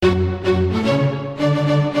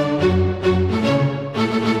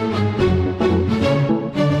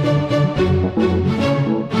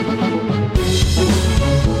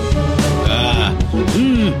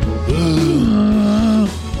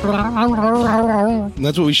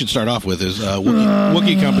That's what we should start off with is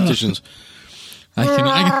Wookiee competitions. I can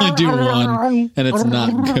only do one, and it's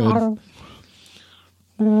not good.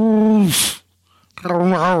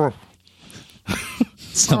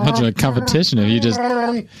 It's not much of a competition if you just...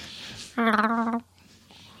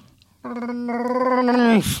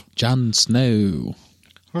 Jon Snow.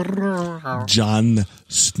 Jon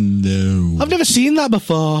Snow. I've never seen that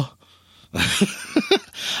before.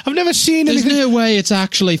 I've never seen There's anything. no way it's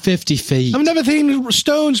actually 50 feet. I've never seen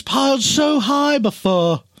stones piled so high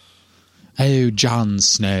before. Oh, Jon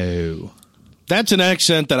Snow. That's an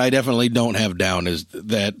accent that I definitely don't have down. Is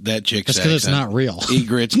that chick's That's accent? because it's not real.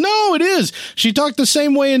 Egrets. No, it is. She talked the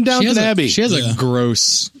same way in Downton Abbey. She has a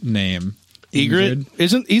gross name. Egret.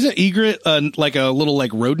 Isn't Egret like a little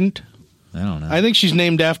like rodent? I don't know. I think she's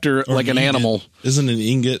named after like an animal. Isn't an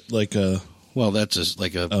ingot like a? Well, that's just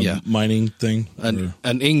like a mining thing.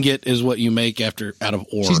 An ingot is what you make out of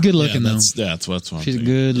ore. She's good looking though. That's what I'm She's a thinking.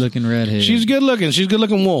 good looking redhead. She's good looking. She's good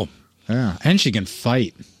looking wool. Yeah, and she can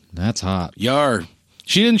fight. That's hot. Yar.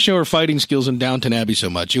 She didn't show her fighting skills in Downton Abbey so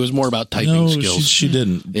much. It was more about typing skills. She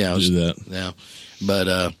didn't. Yeah, do that. Yeah,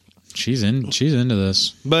 but she's into this.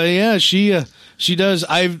 But yeah, she does.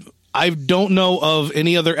 I don't know of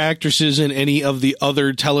any other actresses in any of the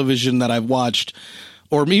other television that I've watched,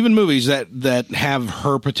 or even movies that have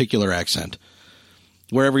her particular accent.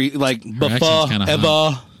 Wherever like Buffa,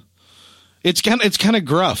 Eva, it's kind of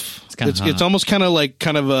gruff. It's almost kind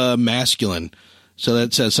of masculine. So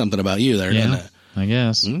that says something about you there, doesn't it? I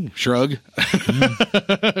guess. Shrug.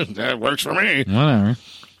 That works for me. Whatever.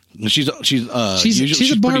 She's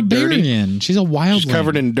a barbarian. She's a wildling. She's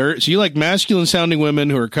covered in dirt. So you like masculine sounding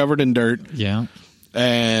women who are covered in dirt. Yeah.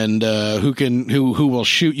 And who will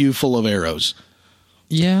shoot you full of arrows.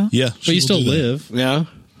 Yeah. Yeah. But you still live. Yeah.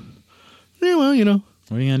 Yeah, well, you know.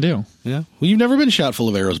 What are you going to do? Yeah. Well, you've never been shot full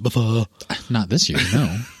of arrows before. Not this year,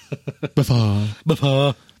 no.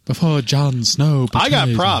 Before Jon Snow. I got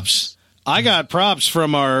props.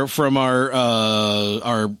 from our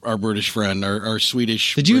British friend, our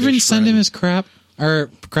Swedish. Did you British even send friend. him his crap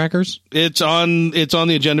or crackers? It's on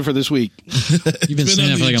the agenda for this week. You've been saying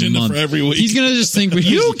that for like a month. For every week. He's gonna just think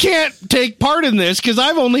you can't take part in this because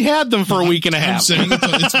I've only had them for a week and a half. I'm saying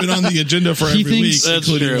it's been on the agenda for every week. That's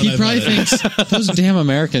true. He probably thinks those damn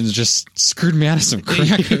Americans just screwed me out of some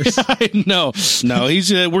crackers. No.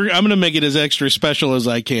 He's. I'm going to make it as extra special as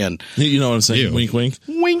I can. You know what I'm saying? Wink, wink.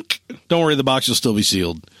 Wink. Don't worry, the box will still be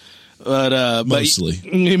sealed. But mostly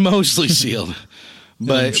sealed.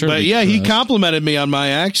 But he complimented me on my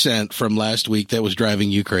accent from last week that was driving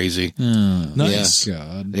you crazy. Nice. Yeah.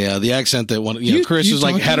 God. Yeah, the accent that Chris is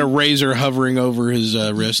like had a razor hovering over his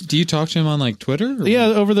wrist. Do you talk to him on like Twitter? Or? Yeah,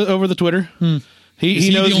 over the Twitter. He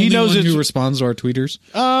knows who responds to our tweeters.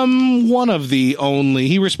 One of the only.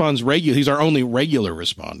 He responds regular. He's our only regular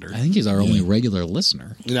responder. I think he's our only regular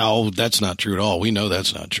listener. No, that's not true at all. We know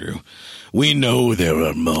that's not true. We know there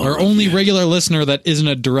are more. Our only regular listener that isn't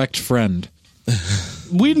a direct friend.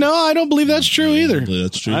 I don't believe that's true either.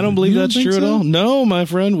 That's true. I don't believe that's true at all. No, my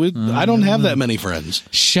friend. I don't have that many friends.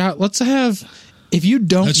 Let's have. If you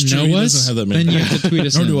don't know us, then you have to tweet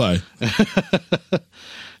us. Nor do I.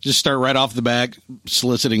 Just start right off the back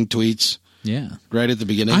soliciting tweets. Yeah. Right at the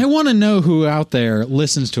beginning. I want to know who out there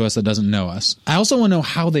listens to us that doesn't know us. I also want to know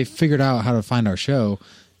how they figured out how to find our show,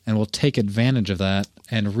 and we'll take advantage of that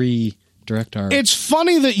and redirect our... It's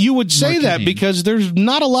funny that you would say that because there's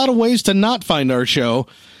not a lot of ways to not find our show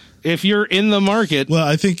if you're in the market. Well,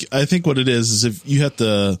 I think what it is if you have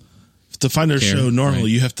to find our show normally,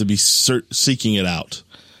 you have to be seeking it out.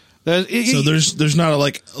 So there's not a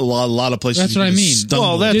lot of places. That's what I mean.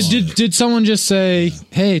 Well, did someone just say,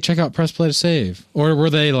 "Hey, check out Press Play to Save," or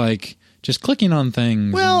were they like just clicking on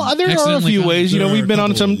things? Well, there are a few ways. We've been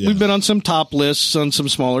on some top lists on some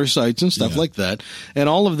smaller sites and stuff like that, and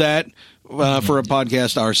all of that for a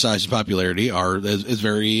podcast our size and popularity is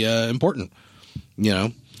very important.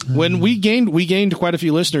 When we gained quite a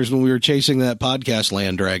few listeners when we were chasing that podcast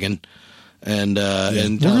land dragon. And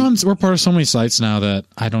we're part of so many sites now that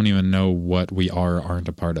I don't even know what we aren't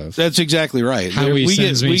a part of. That's exactly right. Howie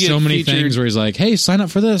sends me so many things where he's like, "Hey, sign up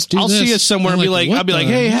for this. I'll see us somewhere and be like, I'll be like,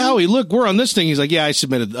 "Hey, Howie, look, we're on this thing." He's like, "Yeah, I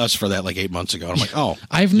submitted us for that like 8 months ago." I'm like, "Oh,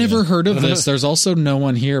 I've never heard of this." There's also no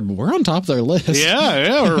one here, but we're on top of their list.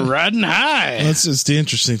 Yeah, we're riding high. That's just the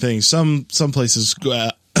interesting thing. Some places go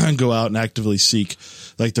out and actively seek,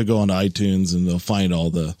 like they'll go onto iTunes and they'll find all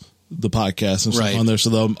the podcasts and stuff on there, so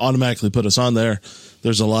they'll automatically put us on there.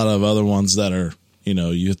 There's a lot of other ones that are,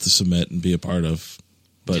 you have to submit and be a part of,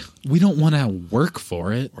 but we don't want to work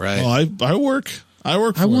for it. Right. Oh, I work. I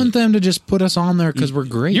work for I want it. them to just put us on there because we're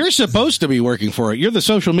great. You're supposed to be working for it. You're the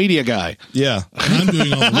social media guy. Yeah. I'm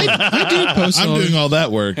doing all the work. I do post. I'm doing all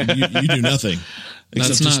that work. You do nothing. That's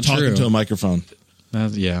Except just not talking true. to a microphone.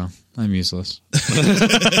 Yeah, I'm useless.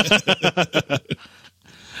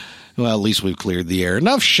 Well, at least we've cleared the air.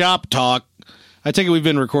 Enough shop talk. I take it we've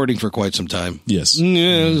been recording for quite some time. Yes.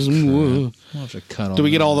 Yes. We'll have to cut Do we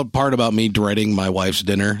get that. all the part about me dreading my wife's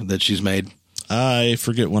dinner that she's made? I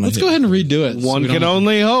forget when Let's I go hit. ahead and redo it. One can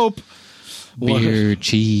only hope. beer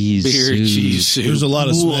cheese Beer soup. cheese soup. There's a lot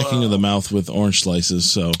of smacking of the mouth with orange slices,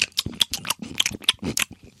 so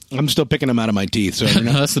I'm still picking them out of my teeth. So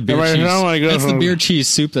No, that's the beer Right, cheese. oh my God. That's the beer cheese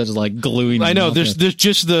soup that's like gluing. I in know. your mouth. There's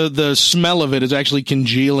just the smell of it is actually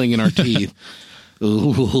congealing in our teeth.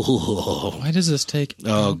 Ooh. Why does this take? Oh,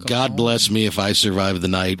 alcohol? God bless me if I survive the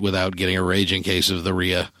night without getting a raging case of the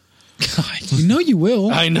Rhea. God, you know you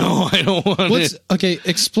will. I know. I don't want What's it. okay?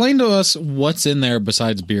 Explain to us what's in there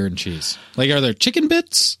besides beer and cheese. Like, are there chicken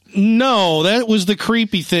bits? No, that was the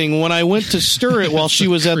creepy thing. When I went to stir it while she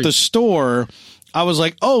was at the store, I was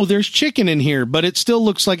like, oh, there's chicken in here, but it still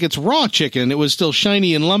looks like it's raw chicken. It was still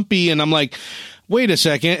shiny and lumpy, and I'm like, wait a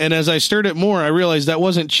second. And as I stirred it more, I realized that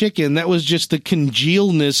wasn't chicken. That was just the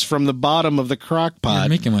congealness from the bottom of the crock You're pot.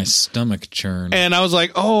 making my stomach churn. And I was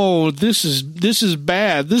like, oh, this is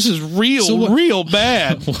bad. This is real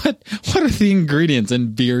bad. What are the ingredients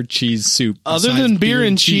in beer cheese soup? Other besides than beer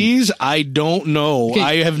and cheese, I don't know. Okay,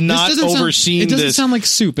 I have this not doesn't sound- overseen It doesn't this. sound like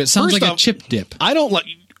soup. It sounds First like off, a chip dip. I don't like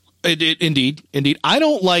indeed. I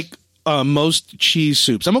don't like most cheese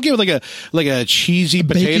soups. I'm okay with like a cheesy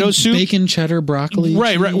potato soup. bacon, cheddar, broccoli.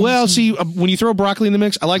 Right. cheese. Well, see, when you throw broccoli in the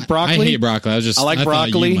mix, I like broccoli. I hate broccoli. I like thought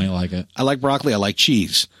broccoli. You might like it. I like broccoli. I like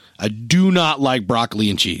cheese. I do not like broccoli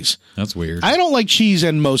and cheese. That's weird. I don't like cheese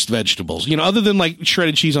and most vegetables. You know, other than like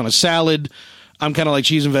shredded cheese on a salad, I'm kind of like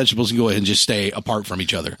cheese and vegetables and go ahead and just stay apart from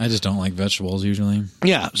each other. I just don't like vegetables usually.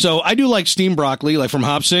 Yeah, so I do like steamed broccoli, like from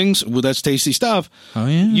Hop Sings. Well, that's tasty stuff. Oh,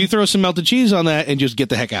 yeah? You throw some melted cheese on that and just get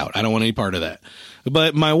the heck out. I don't want any part of that.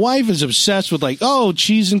 But my wife is obsessed with like, oh,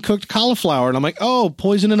 cheese and cooked cauliflower. And I'm like, oh,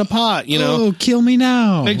 poison in a pot, you know? Oh, kill me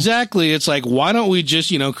now. Exactly. It's like, why don't we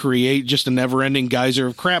just, create just a never-ending geyser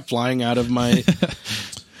of crap flying out of my,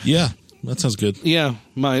 yeah, that sounds good. yeah,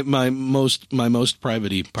 my most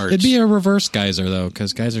private-y parts. It'd be a reverse geyser though,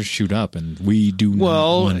 because geysers shoot up, and we do. not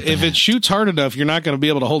Well, want if that. it shoots hard enough, you're not going to be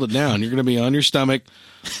able to hold it down. You're going to be on your stomach,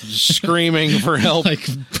 screaming for help, like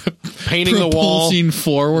painting the wall. propulsing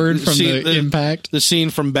forward from See, the impact. The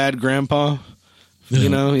scene from Bad Grandpa. You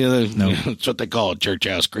know, No. that's what they call a church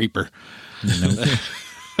house creeper. No.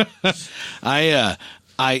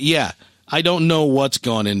 I don't know what's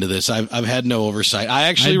gone into this. I've had no oversight. I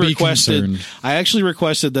actually I'd be requested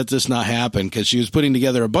concerned. that this not happen because she was putting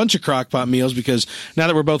together a bunch of crockpot meals because now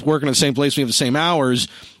that we're both working at the same place, we have the same hours.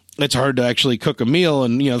 It's hard to actually cook a meal.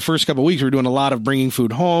 And, the first couple of weeks we were doing a lot of bringing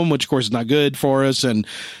food home, which of course is not good for us and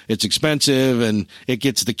it's expensive and it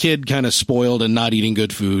gets the kid kind of spoiled and not eating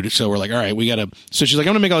good food. So we're like, all right, so she's like,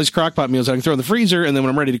 I'm going to make all these crock pot meals I can throw in the freezer. And then when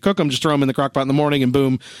I'm ready to cook them, just throw them in the crock pot in the morning and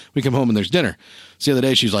boom, we come home and there's dinner. So the other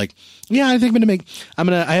day she's like, yeah, I think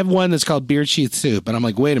I have one that's called beer cheese soup. And I'm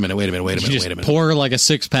like, wait a minute. You just pour like a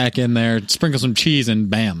 6-pack in there, sprinkle some cheese, and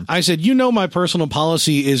bam. I said, my personal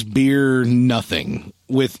policy is beer nothing.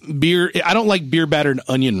 With beer, I don't like beer battered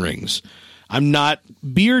onion rings.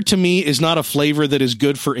 Beer to me is not a flavor that is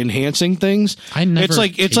good for enhancing things.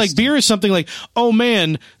 It's like beer is something like, oh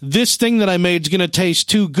man, this thing that I made is going to taste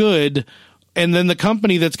too good. And then the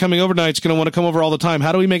company that's coming over tonight is going to want to come over all the time.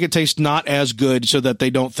 How do we make it taste not as good so that they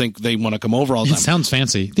don't think they want to come over all the time? It sounds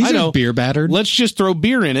fancy. These are beer battered. Let's just throw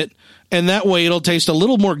beer in it, and that way it'll taste a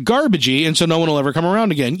little more garbagey, and so no one will ever come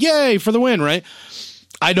around again. Yay, for the win, right?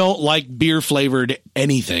 I don't like beer-flavored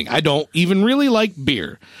anything. I don't even really like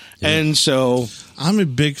beer. Yeah. And so I'm a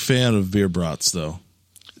big fan of beer brats, though.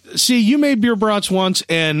 See, you made beer brats once,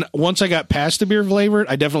 and once I got past the beer flavored,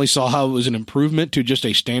 I definitely saw how it was an improvement to just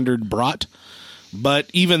a standard brat. But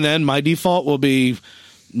even then, my default will be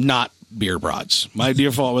not beer brats. My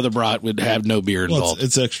default with a brat would have no beer involved. Well,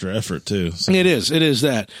 it's extra effort, too. So. It is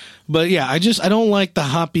that. But yeah, I don't like the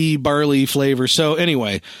hoppy barley flavor. So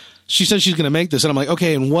anyway, she says she's going to make this, and I'm like,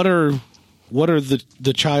 okay, and what are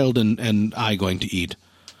the child and I going to eat?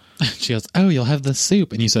 She goes, oh, you'll have the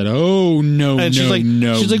soup. And you said, oh, no, and she's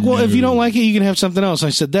like, well, if you don't like it, you can have something else. I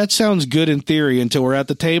said, that sounds good in theory until we're at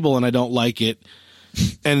the table and I don't like it.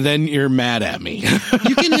 And then you're mad at me.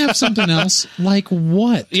 You can have something else. Like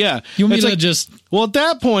what? Yeah. You want me It's to like, just... Well, at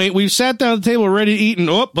that point, we've sat down at the table, ready to eat, and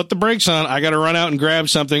put the brakes on. I got to run out and grab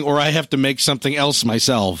something, or I have to make something else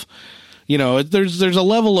myself. You know, there's a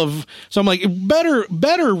level of, so I'm like,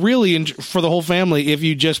 better really for the whole family if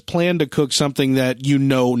you just plan to cook something that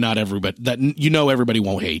everybody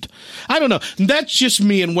won't hate. I don't know. That's just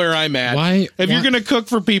me and where I'm at. If you're going to cook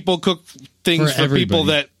for people, cook things for people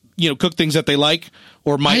that, you know, cook things that they like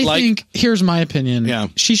or might like. I think, here's my opinion. Yeah.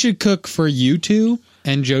 She should cook for you two,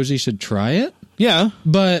 and Josie should try it. Yeah.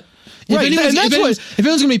 But if anyone's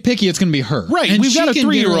going to be picky, it's going to be her. Right. And we've got a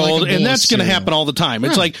 3-year-old, and that's going to happen all the time.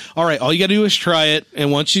 It's like, all right, all you got to do is try it,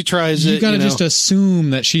 and once she tries it, you got to just assume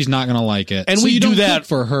that she's not going to like it. And so we you do don't that cook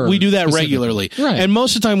for her. We do that regularly. Right. And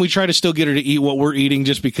most of the time, we try to still get her to eat what we're eating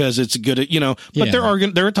just because it's good, but there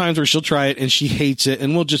are times where she'll try it, and she hates it,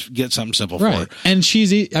 and we'll just get something simple for her. And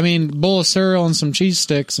bowl of cereal and some cheese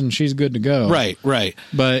sticks, and she's good to go. Right.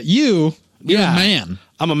 But you're a man.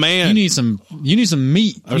 I'm a man. You need some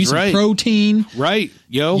meat. You need some protein. Right,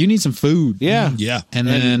 yo. You need some food. Yeah. Yeah. And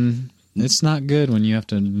then it's not good when you have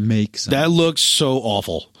to make something. That looks so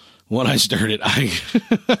awful. When I started, I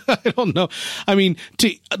don't know. I mean,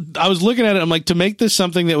 I was looking at it. I'm like, to make this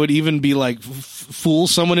something that would even be like fool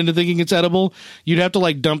someone into thinking it's edible, you'd have to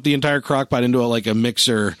like dump the entire crock pot into a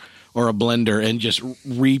mixer or a blender and just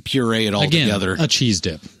re-puree it all together. A cheese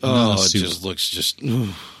dip. Oh, it just looks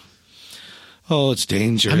oh, it's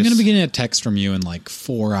dangerous. I'm going to be getting a text from you in like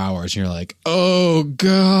 4 hours. You're like, oh,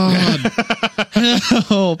 God.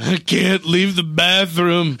 Help. I can't leave the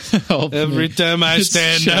bathroom every time I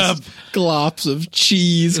stand up. Glops of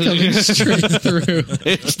cheese coming straight through.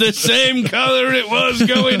 It's the same color it was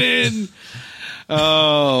going in.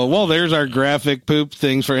 Oh, well, there's our graphic poop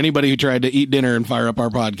things for anybody who tried to eat dinner and fire up our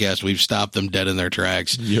podcast. We've stopped them dead in their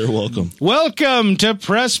tracks. You're welcome. Welcome to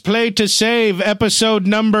Press Play to Save, episode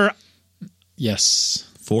number...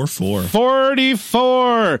 Yes. 44.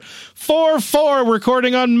 44,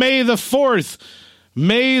 recording on May the 4th.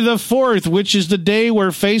 May the 4th, which is the day where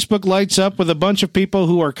Facebook lights up with a bunch of people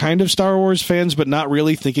who are kind of Star Wars fans, but not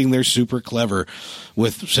really thinking they're super clever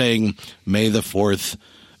with saying, May the 4th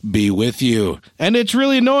be with you. And it's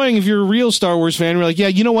really annoying if you're a real Star Wars fan. You're like, yeah,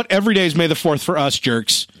 you know what? Every day is May the 4th for us,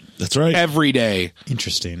 jerks. That's right. Every day.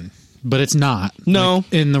 Interesting. But it's not. No.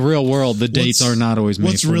 Like, in the real world, the dates are not always made.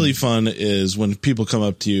 What's really fun is when people come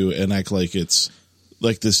up to you and act like it's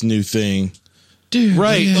like this new thing. Dude,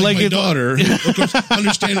 right. Like my daughter,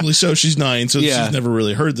 understandably so, she's 9, so she's never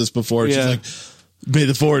really heard this before. She's like, May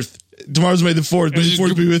the 4th. Tomorrow's May the 4th. May the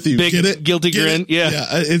 4th be with you. Big, get it? Guilty grin. Yeah.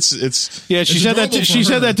 It's she said that. She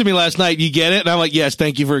said that to me last night. You get it? And I'm like, yes.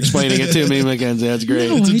 Thank you for explaining it to me, Mackenzie. That's great.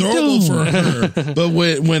 No, it's adorable for her. But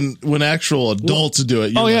when actual adults do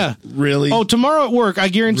it, you're really? Oh, tomorrow at work, I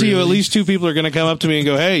guarantee you, at least 2 people are going to come up to me and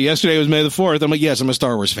go, "Hey, yesterday was May the 4th." I'm like, "Yes, I'm a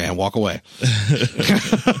Star Wars fan. Walk away."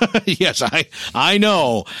 Yes, I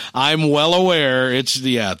know. I'm well aware.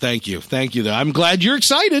 Thank you. Though I'm glad you're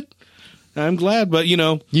excited. I'm glad, but you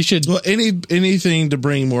should. Well, anything to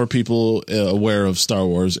bring more people aware of Star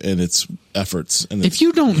Wars and its efforts. And if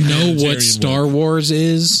you don't know what Star Wars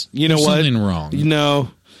is, you know what? Something wrong. You're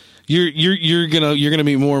gonna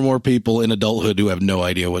meet more and more people in adulthood who have no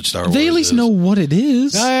idea what Star Wars is. They at least know what it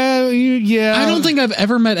is. Yeah. I don't think I've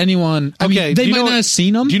ever met anyone. I mean, they might not have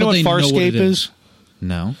seen them. Do you know what Farscape is?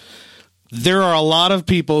 No. There are a lot of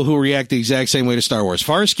people who react the exact same way to Star Wars.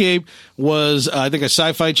 Farscape was, I think, a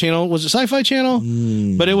Sci-Fi Channel. Was it Sci-Fi Channel?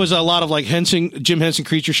 But it was a lot of like Jim Henson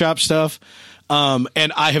Creature Shop stuff.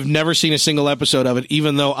 And I have never seen a single episode of it,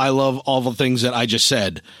 even though I love all the things that I just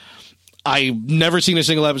said. I've never seen a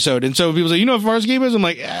single episode. And so people say, you know what Farscape is? I'm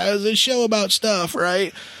like, it's a show about stuff,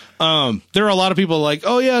 right? There are a lot of people like,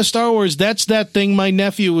 oh yeah, Star Wars, that's that thing my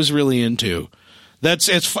nephew was really into. That's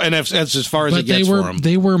as far as it gets for them.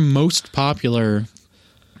 They were most popular,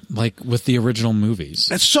 like with the original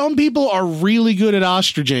movies. Some people are really good at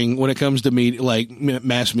ostriching when it comes to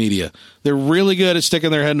mass media. They're really good at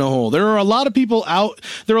sticking their head in a hole. There are a lot of people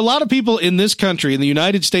in this country, in the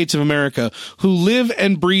United States of America, who live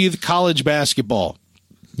and breathe college basketball.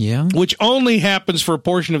 Yeah, which only happens for a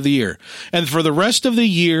portion of the year, and for the rest of the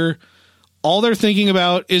year, all they're thinking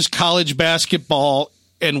about is college basketball.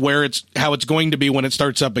 And how it's going to be when it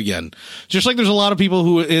starts up again. Just like there's a lot of people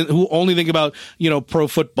who only think about, pro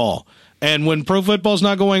football. And when pro football's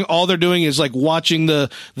not going, all they're doing is like watching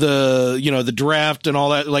the draft and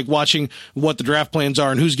all that, like watching what the draft plans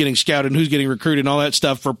are and who's getting scouted and who's getting recruited and all that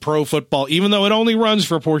stuff for pro football, even though it only runs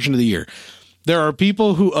for a portion of the year. There are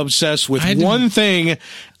people who obsess with one thing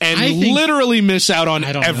and literally miss out on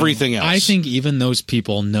everything else. I think even those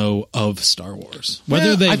people know of Star Wars.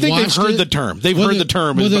 I think they've heard the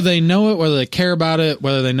term. Whether they know it, whether they care about it,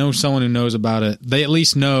 whether they know someone who knows about it, they at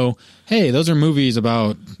least know, hey, those are movies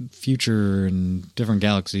about future and different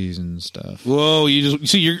galaxies and stuff. Whoa, you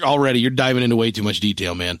just see you're diving into way too much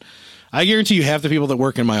detail, man. I guarantee you half the people that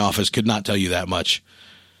work in my office could not tell you that much.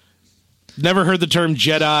 Never heard the term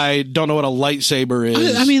Jedi, don't know what a lightsaber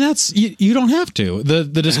is. I mean, that's you don't have to. The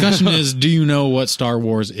discussion is, do you know what Star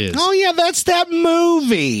Wars is? Oh, yeah, that's that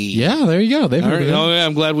movie. Yeah, there you go. They've heard it. Oh, yeah,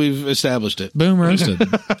 I'm glad we've established it. Boom, roasted.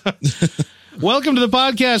 Welcome to the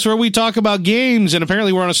podcast where we talk about games, and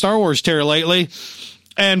apparently we're on a Star Wars tear lately,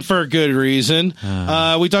 and for good reason.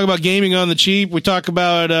 We talk about gaming on the cheap. We talk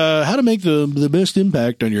about how to make the best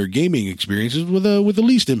impact on your gaming experiences with the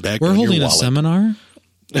least impact on your wallet. We're holding a seminar.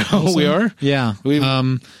 Oh, we are? Yeah.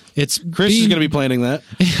 Chris is going to be planning that.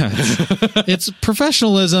 Yeah, it's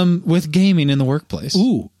professionalism with gaming in the workplace.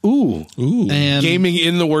 Ooh. And gaming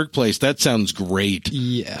in the workplace. That sounds great.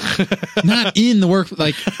 Yeah. Not in the work,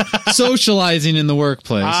 like socializing in the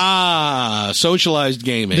workplace. Socialized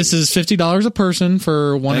gaming. This is $50 a person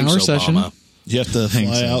for 1 hour session. You have to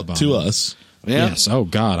fly out to us. Yeah. Yes. Oh,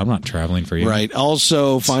 God, I'm not traveling for you. Right.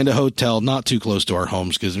 Also, find a hotel not too close to our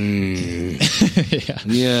homes because, Yeah.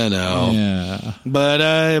 But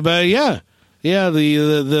yeah. Yeah,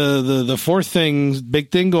 the fourth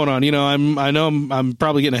big thing going on. I know I'm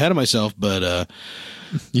probably getting ahead of myself, but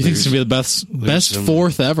you think it's gonna be the best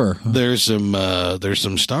fourth ever? There's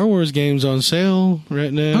some Star Wars games on sale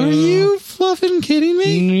right now. Are you fluffing kidding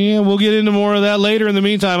me? Yeah, we'll get into more of that later. In the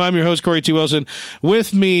meantime, I'm your host Corey T. Wilson.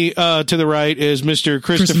 With me to the right is Mr.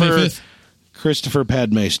 Christopher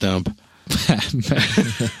Padme Stump.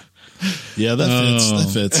 Yeah, that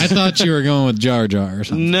fits. I thought you were going with Jar Jar or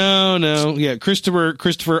something. No. Yeah,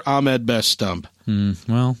 Christopher Ahmed Best Stump.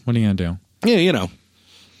 Well, what are you gonna do? Yeah,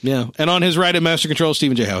 Yeah, and on his right at Master Control,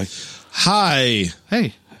 Stephen J. Howie. Hi.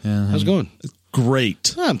 Hey, how's it going?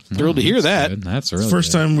 Great. I'm thrilled to hear that. Good. That's really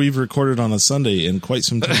First good. time we've recorded on a Sunday in quite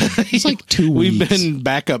some time. It's like 2 weeks. We've been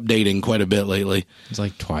back updating quite a bit lately. It's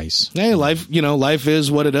like twice. Hey, life is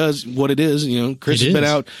what it is. Chris has been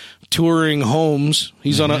out touring homes.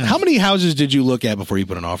 He's on how many houses did you look at before you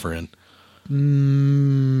put an offer in?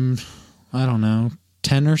 I don't know.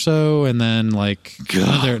 10 or so, and then like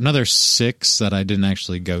another 6 that I didn't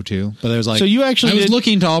actually go to. But there was like, so you actually I was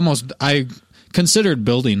looking to I considered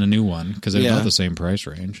building a new one because they're about the same price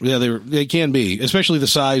range. Yeah, they can be, especially the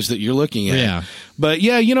size that you're looking at. Yeah, but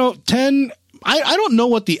 10. I don't know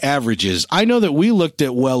what the average is. I know that we looked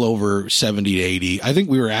at well over 70 to 80. I think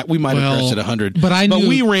we might have pressed at 100. But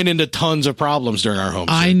we ran into tons of problems during our home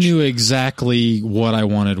search. I knew exactly what I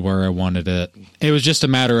wanted, where I wanted it. It was just a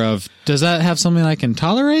matter of, does that have something I can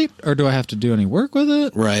tolerate, or do I have to do any work with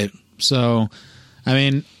it? Right. So, I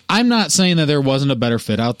mean, I'm not saying that there wasn't a better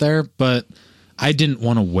fit out there, but I didn't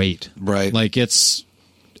want to wait. Right. Like it's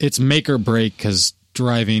make or break because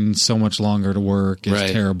driving so much longer to work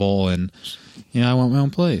is terrible, and I want my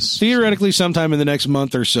own place. Theoretically, sometime in the next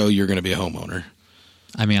month or so, you're going to be a homeowner.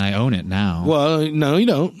 I mean, I own it now. Well, no, you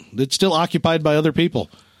don't. It's still occupied by other people.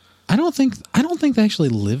 I don't think they actually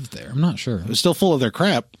live there. I'm not sure. It's still full of their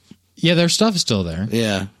crap. Yeah, their stuff is still there.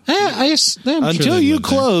 Yeah. Until you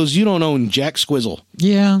close, you don't own jack squizzle.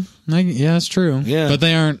 Yeah, that's true. Yeah. But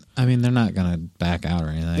they aren't. I mean, they're not going to back out or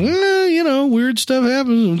anything. Weird stuff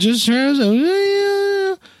happens.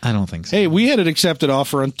 I don't think so. Hey, we had an accepted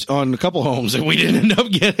offer on a couple homes that we didn't end up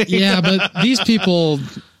getting. Yeah, but these people,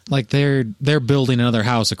 like they're building another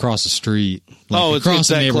house across the street. Like it's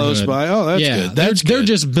that close by. Oh, that's good. They're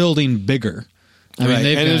just building bigger. I mean,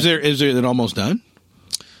 is it almost done?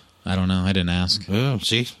 I don't know. I didn't ask. Oh,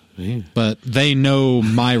 see. Yeah. But they know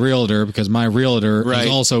my realtor because my realtor is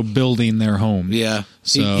also building their home. Yeah,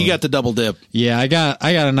 so he got the double dip. Yeah, I got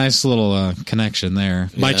a nice little connection there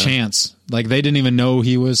by chance. Like they didn't even know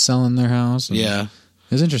he was selling their house. Yeah,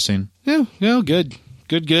 it was interesting. Yeah, good.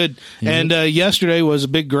 Yeah. And yesterday was a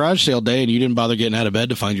big garage sale day, and you didn't bother getting out of bed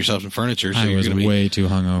to find yourself some furniture. So I was way too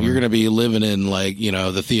hungover. You're going to be living in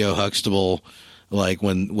the Theo Huxtable, like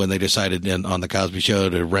when they decided on the Cosby Show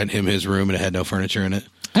to rent him his room and it had no furniture in it.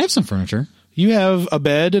 I have some furniture. You have a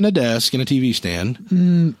bed and a desk and a TV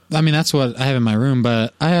stand. I mean, that's what I have in my room,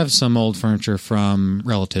 but I have some old furniture from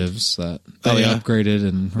relatives that they upgraded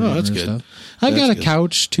and that's good. Stuff. I've got a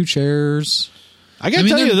couch, 2 chairs. I got to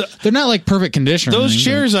tell you, they're not like perfect condition. Those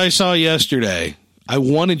chairs I saw yesterday, I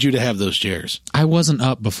wanted you to have those chairs. I wasn't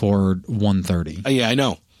up before 1:30. Yeah, I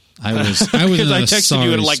know. I was because I texted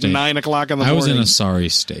you at like 9 o'clock in the morning. I was in a sorry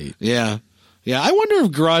state. Yeah. Yeah, I wonder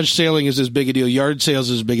if garage sailing is as big a deal. Yard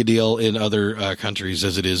sales is as big a deal in other countries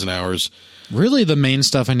as it is in ours. Really, the main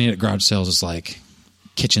stuff I need at garage sales is like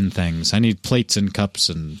kitchen things. I need plates and cups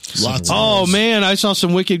and Lots silverware. Oh man, I saw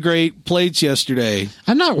some wicked great plates yesterday.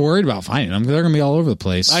 I'm not worried about finding them. They're going to be all over the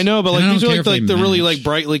place. I know, but And I like these don't are care like, if the they really match. like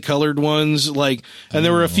brightly colored ones, like, and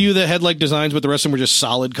there were a few that had like designs, but the rest of them were just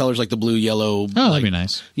solid colors, like the blue, yellow. Oh, that'd like, be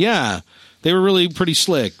nice. yeah, they were really pretty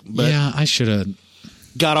slick. But Yeah, I should have.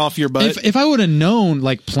 got off your butt. If I would have known,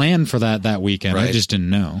 like, planned for that weekend, I Right. just didn't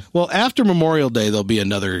know. Well, after Memorial Day, there'll be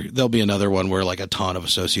another one where like a ton of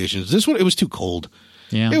associations. This one, it was too cold.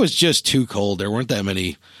 Yeah, It was just too cold. There weren't that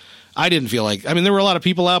many. I didn't feel like. I mean, there were a lot of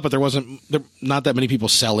people out, but there not that many people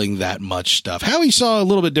selling that much stuff. Howie saw a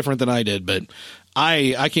little bit different than I did, but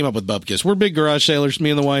I came up with Bupkis. We're big garage sailors, me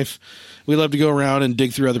and the wife. We love to go around and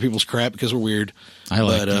dig through other people's crap because we're weird. I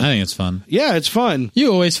like. But, I think it's fun. Yeah, it's fun.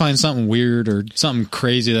 You always find something weird or something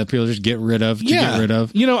crazy that people just get rid of. Yeah, Get rid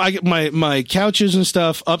of. You know, I get my couches and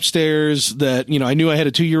stuff upstairs that I knew I had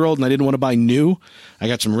a 2-year-old and I didn't want to buy new. I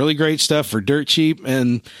got some really great stuff for dirt cheap,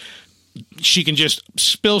 and she can just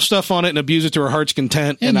spill stuff on it and abuse it to her heart's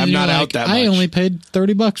content, and I'm you're not like, out that much. I only paid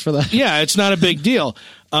 $30 for that. Yeah, it's not a big deal.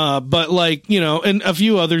 But like, and a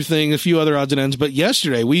few other things, a few other odds and ends. But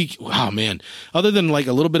yesterday other than like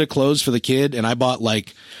a little bit of clothes for the kid, and I bought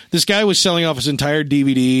this guy was selling off his entire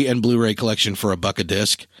DVD and Blu-ray collection for $1 a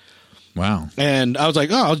disc. Wow. And I was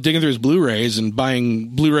like, I was digging through his Blu-rays and buying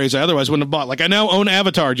Blu-rays I otherwise wouldn't have bought. Like, I now own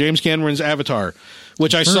Avatar, James Cameron's Avatar,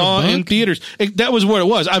 which I saw in theaters. That was what it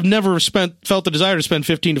was. I've never felt the desire to spend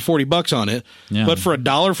 $15 to $40 on it. Yeah. But for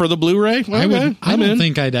 $1 for the Blu-ray, okay, I I'm don't in.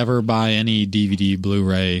 think I'd ever buy any DVD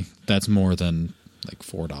Blu-ray that's more than like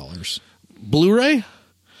 $4. Blu-ray?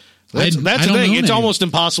 That's I the don't thing. own It's any. almost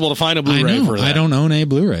impossible to find a I Blu-ray know. for that. I don't own any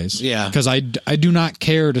Blu-rays. Yeah. Because I do not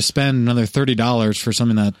care to spend another $30 for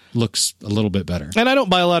something that looks a little bit better. And I don't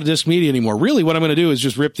buy a lot of disc media anymore. Really, what I'm going to do is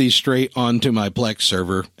just rip these straight onto my Plex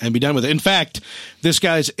server and be done with it. In fact, this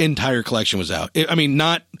guy's entire collection was out.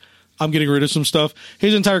 I'm getting rid of some stuff.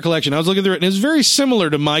 His entire collection, I was looking through it, and it's very similar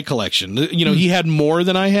to my collection. He had more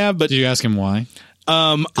than I have, but Did you ask him why? He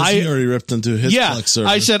already ripped into his Plex server.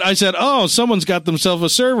 I said, oh, someone's got themselves a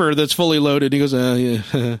server that's fully loaded. He goes, yeah.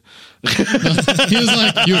 He was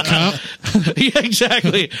like, you a cop? Yeah,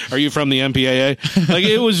 exactly. Are you from the MPAA? Like,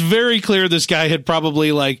 it was very clear this guy had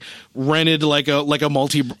probably rented a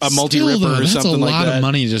multi ripper or that's something a like lot that. of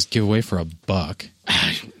money to just give away for $1.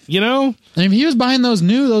 And if he was buying those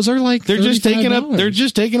new, those are like they're just taking up. $35. They're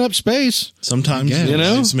just taking up space. Sometimes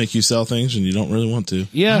things make you sell things and you don't really want to.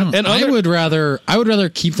 Yeah, I would rather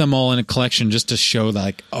keep them all in a collection just to show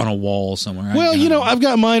on a wall somewhere. Well, I've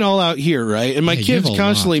got mine all out here, right? And my Yeah, you kid's have a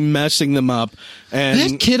constantly messing them up. And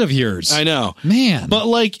that kid of yours, I know, man. But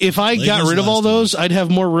if I got rid of all those, I'd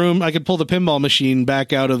have more room. I could pull the pinball machine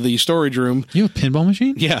back out of the storage room. You have a pinball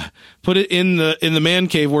machine? Yeah, put it in the man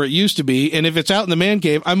cave where it used to be. And if it's out in the man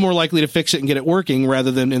cave, I'm more likely to fix it and get it working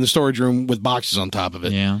rather than in the storage room with boxes on top of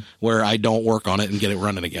it. Yeah, where I don't work on it and get it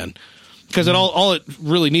running again. Because all it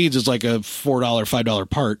really needs is like a $4, $5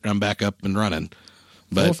 part. And I'm back up and running.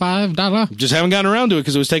 But $5. just haven't gotten around to it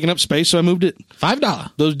because it was taking up space, so I moved it.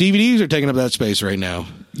 $5. Those DVDs are taking up that space right now.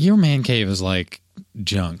 Your man cave is like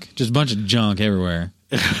junk, just a bunch of junk everywhere.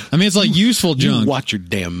 I mean, it's like useful junk. You watch your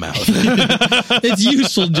damn mouth. It's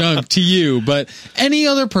useful junk to you, but any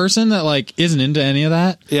other person that isn't into any of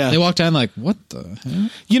that, they walk down like, what the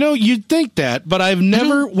hell? You'd think that, but I've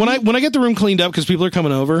never when I get the room cleaned up because people are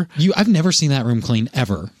coming over. I've never seen that room clean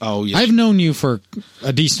ever. Oh, yes. I've known you for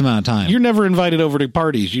a decent amount of time. You're never invited over to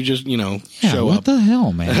parties. You just show what up. the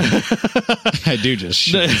hell, man? I do just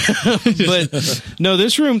show up. But no,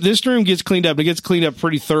 this room gets cleaned up. It gets cleaned up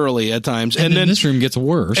pretty thoroughly at times, and then this room gets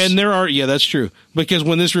worse. And that's true, because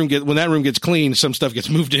when that room gets clean, some stuff gets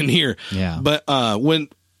moved in here. Yeah. But when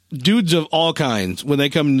dudes of all kinds, when they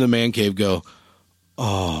come into the man cave, go,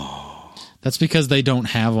 oh, that's because they don't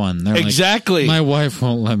have one. They're exactly. My wife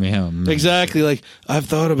won't let me have them. Exactly. Like, I've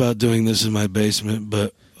thought about doing this in my basement,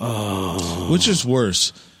 but which is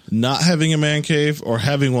worse, not having a man cave or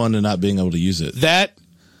having one and not being able to use it? That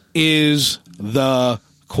is the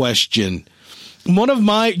question. One of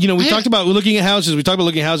my, we talked about looking at houses.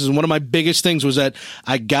 And one of my biggest things was that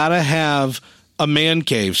I gotta have a man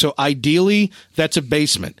cave. So ideally, that's a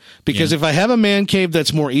basement. Because if I have a man cave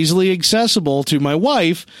that's more easily accessible to my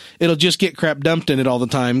wife, it'll just get crap dumped in it all the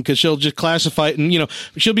time because she'll just classify it and,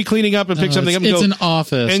 she'll be cleaning up and pick something up and it's go, an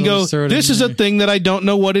office. and I'll go, this is a thing that I don't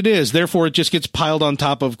know what it is. Therefore, it just gets piled on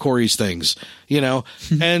top of Corey's things,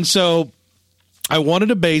 And so I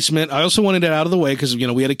wanted a basement. I also wanted it out of the way because,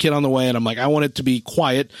 we had a kid on the way and I'm like, I want it to be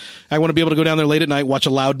quiet. I want to be able to go down there late at night, watch a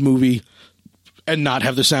loud movie and not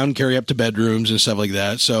have the sound carry up to bedrooms and stuff like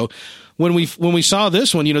that. So when we saw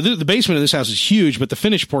this one, the basement of this house is huge, but the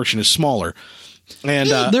finished portion is smaller. And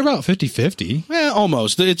they're about 50-50. Yeah,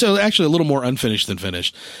 almost. It's actually a little more unfinished than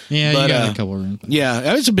finished. Yeah, but, you got a couple of rooms.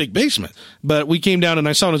 Yeah, it's a big basement. But we came down and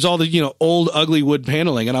I saw it was all the old ugly wood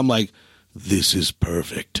paneling, and I'm like, this is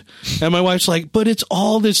perfect. And my wife's like, but it's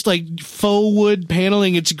all this like faux wood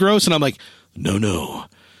paneling. It's gross. And I'm like, no,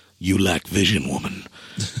 you lack vision, woman.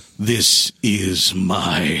 This is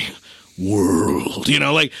my world.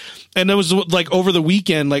 And it was like over the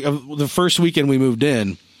weekend, like the first weekend we moved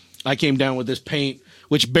in, I came down with this paint,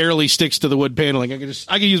 which barely sticks to the wood paneling. I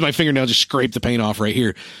could use my fingernail, just scrape the paint off right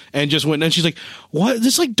here, and just went. And she's like, "What?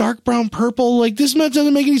 This like dark brown purple? Like this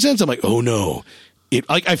doesn't make any sense." I'm like, "Oh no!"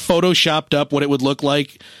 I photoshopped up what it would look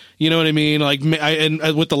like. You know what I mean? Like, and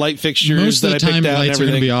with the light fixtures most of the that I time, picked out, lights are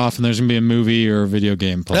going to be off, and there's going to be a movie or a video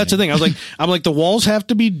game playing. That's the thing. I'm like, the walls have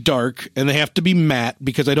to be dark and they have to be matte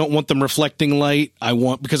because I don't want them reflecting light.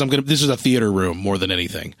 This is a theater room more than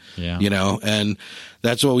anything. Yeah. And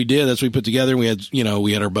that's what we did. That's what we put together. We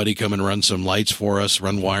had our buddy come and run some lights for us,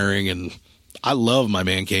 run wiring, and I love my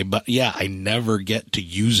man cave, but yeah, I never get to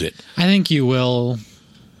use it. I think you will.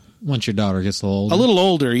 Once your daughter gets a little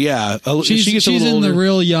older, yeah. She's a little in older. the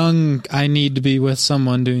real young, I need to be with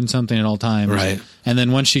someone doing something at all times. Right. And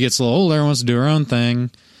then once she gets a little older and wants to do her own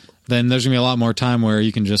thing, then there's going to be a lot more time where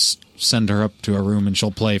you can just send her up to a room and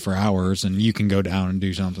she'll play for hours and you can go down and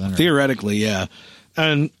do something. Theoretically, yeah.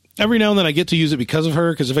 And every now and then I get to use it because of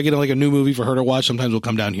her, because if I get like a new movie for her to watch, sometimes we'll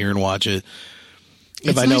come down here and watch it.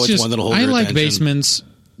 If I know it's one that'll hold her like attention. basements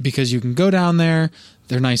because you can go down there.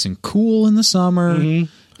 They're nice and cool in the summer.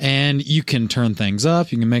 Mm-hmm. And you can turn things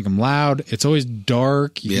up. You can make them loud. It's always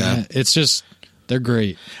dark. It's just, they're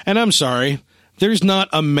great. And I'm sorry, there's not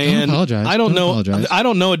a man. Don't apologize. I don't know. Apologize. I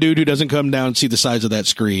don't know a dude who doesn't come down and see the size of that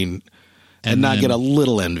screen and not get a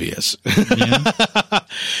little envious. Yeah.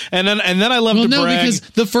 and then I love to brag. Because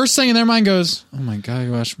the first thing in their mind goes, "Oh my god,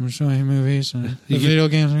 you watch so many movies, and the video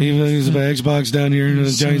games." He has a Xbox down here and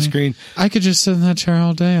a giant screen. I could just sit in that chair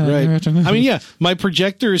all day. Right. I mean, yeah, my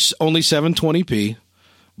projector is only 720p.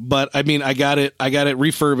 But I mean, I got it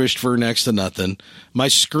refurbished for next to nothing. My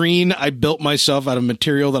screen, I built myself out of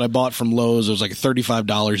material that I bought from Lowe's. It was like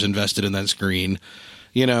 $35 invested in that screen.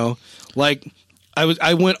 Like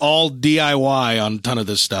I went all DIY on a ton of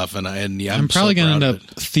this stuff, and I'm probably so going to end up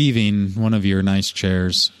thieving one of your nice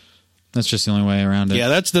chairs. That's just the only way around it. Yeah,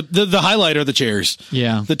 that's the highlight are the chairs.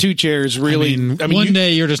 Yeah. The two chairs really. I mean one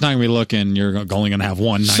day you're just not going to be looking. You're only going to have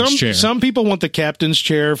one nice chair. Some people want the captain's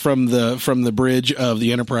chair from the bridge of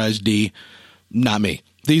the Enterprise D. Not me.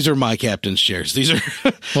 These are my captain's chairs. These are.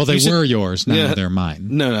 Well, they were yours. Now they're mine.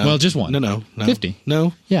 No. Well, just one. No. 50.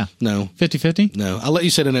 No. Yeah. No. 50-50? No. I'll let you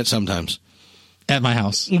sit in it sometimes. At my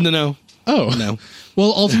house. No. Oh. No.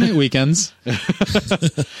 Well, alternate weekends.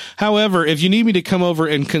 However, if you need me to come over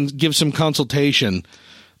and give some consultation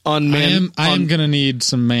on I am going to need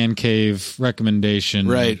some man cave recommendation.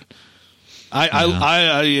 Right.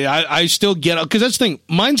 I still get, because that's the thing.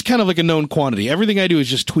 Mine's kind of like a known quantity. Everything I do is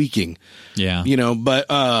just tweaking. Yeah. But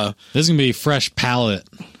this is going to be fresh palate.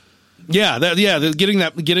 Yeah, getting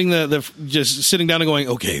the just sitting down and going,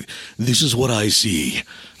 okay, this is what I see.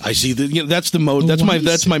 I see that's the mode.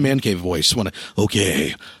 That's my man cave voice.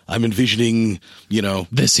 Okay, I'm envisioning,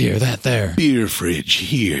 this here, that there, beer fridge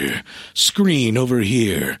here, screen over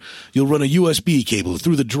here. You'll run a USB cable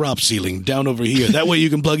through the drop ceiling down over here. That way you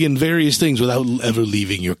can plug in various things without ever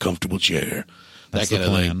leaving your comfortable chair. That's the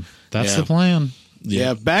plan. That's the plan.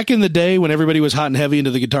 Yeah, back in the day when everybody was hot and heavy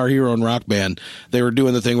into the Guitar Hero and Rock Band, they were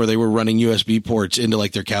doing the thing where they were running USB ports into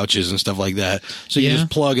like their couches and stuff like that. So you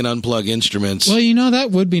just plug and unplug instruments. Well,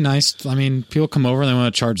 that would be nice. I mean, people come over and they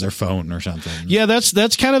want to charge their phone or something. Yeah, that's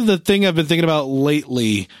kind of the thing I've been thinking about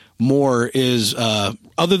lately more is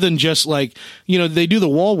other than just like, they do the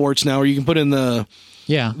wall warts now where you can put in the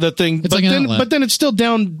thing, but then it's still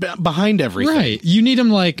down behind everything. Right. You need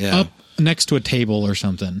them up next to a table or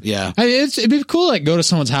something. Yeah. It'd be cool go to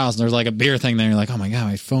someone's house and there's like a beer thing there and you're like, oh my god,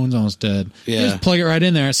 my phone's almost dead. Yeah. You just plug it right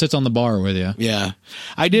in there. It sits on the bar with you. Yeah.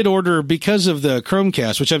 I did order, because of the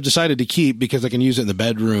Chromecast, which I've decided to keep because I can use it in the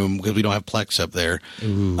bedroom because we don't have Plex up there.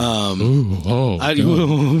 Ooh.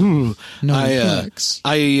 Plex.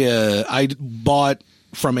 I bought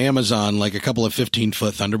from Amazon like a couple of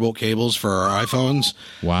 15-foot Thunderbolt cables for our iPhones.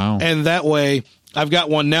 Wow. And that way I've got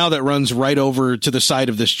one now that runs right over to the side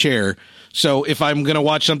of this chair. So if I'm going to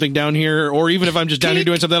watch something down here, or even if I'm just down here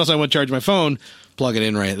doing something else, I want to charge my phone, plug it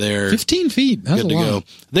in right there. 15 feet. That's good to go.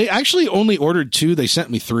 They actually only ordered 2. They sent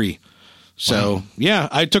me 3. So, yeah,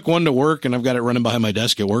 I took one to work, and I've got it running behind my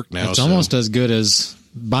desk at work now. It's almost as good as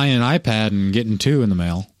buying an iPad and getting 2 in the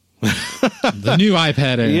mail. The new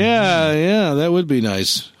iPad Air. Yeah, that would be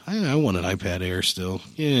nice. I want an iPad Air still.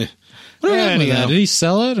 Yeah. What happened with that? Did he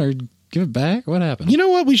sell it or give it back? What happened? You know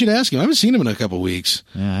what? We should ask him. I haven't seen him in a couple weeks.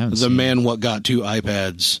 Yeah, I haven't the seen man what got 2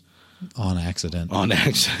 iPads. On accident. On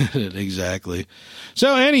accident, exactly.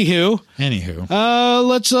 So, anywho,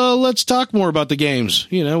 let's talk more about the games.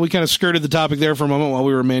 You know, we kind of skirted the topic there for a moment while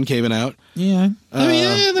we were man caving out. Yeah,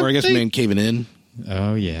 or I guess man caving in.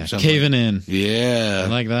 Oh yeah, caving in. Yeah, I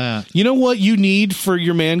like that. You know what you need for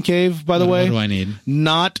your man cave? By the way, what do I need?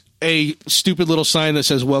 Not a stupid little sign that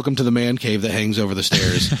says "Welcome to the man cave" that hangs over the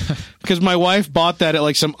stairs. Because my wife bought that at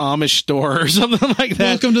like some Amish store or something like that.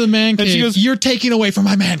 Welcome to the man cave. And she goes, "You're taking away from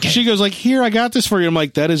my man cave." She goes like, "Here, I got this for you." I'm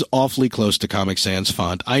like, "That is awfully close to Comic Sans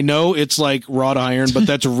font. I know it's like wrought iron, but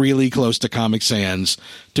that's really close to Comic Sans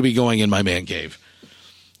to be going in my man cave."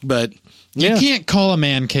 But you can't call a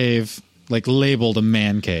man cave like labeled a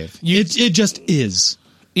man cave. It just is.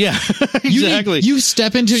 Yeah, exactly. You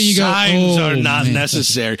step into it, you Signs go, are not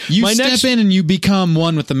necessary. You step in and you become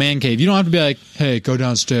one with the man cave. You don't have to be like, hey, go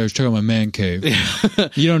downstairs, check out my man cave.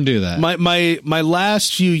 You don't do that. My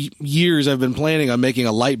last few years, I've been planning on making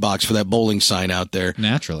a light box for that bowling sign out there.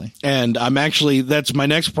 Naturally. And that's my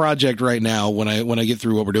next project right now when I get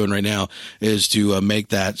through what we're doing right now is to make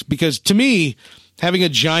that. Because to me, having a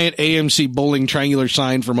giant AMC bowling triangular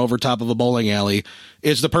sign from over top of a bowling alley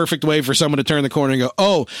is the perfect way for someone to turn the corner and go,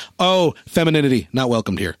 oh, femininity, not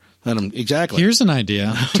welcomed here. Exactly. Here's an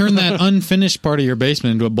idea. Turn that unfinished part of your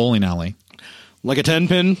basement into a bowling alley. Like a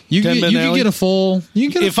 10-pin? You could get a full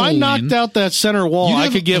If I knocked out that center wall, I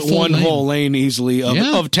could get one whole lane easily of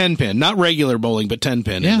 10-pin. Not regular bowling, but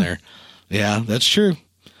 10-pin in there. Yeah, that's true.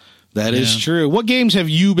 That is true. What games have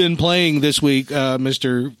you been playing this week,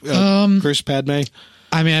 Mr. Chris Padme?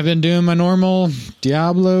 I mean, I've been doing my normal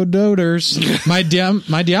Diablo doters. My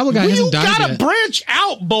Diablo guy hasn't died yet. You gotta branch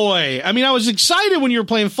out, boy. I mean, I was excited when you were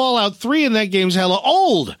playing Fallout 3 and that game's hella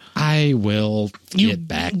old. I will get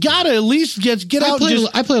back. Gotta at least get out.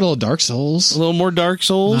 I played a little Dark Souls. A little more Dark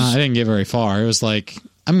Souls? I didn't get very far. It was like,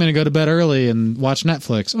 I'm going to go to bed early and watch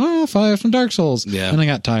Netflix. Oh, fire some Dark Souls. Yeah. And I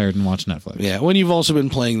got tired and watched Netflix. Yeah, when you've also been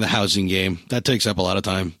playing the housing game. That takes up a lot of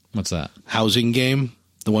time. What's that? Housing game.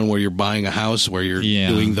 The one where you're buying a house, where you're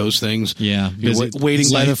doing those things. Yeah. You're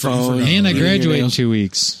waiting by the phone. And I graduate in 2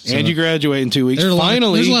 weeks. So and you graduate in 2 weeks.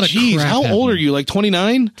 Finally. There's a lot of crap how happening. old are you? Like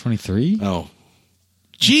 29? 23. Oh.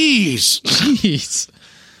 Jeez.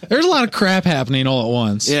 There's a lot of crap happening all at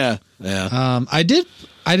once. Yeah.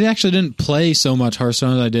 I actually didn't play so much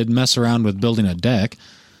Hearthstone as I did mess around with building a deck.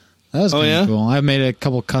 That was kind of cool. I made a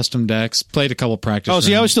couple custom decks, played a couple practice rounds.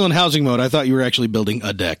 See, I was still in housing mode. I thought you were actually building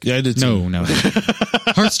a deck. Yeah, I did too. No.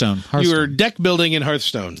 Hearthstone. You were deck building in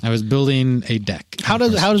Hearthstone. I was building a deck. How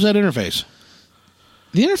does that interface?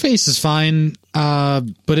 The interface is fine,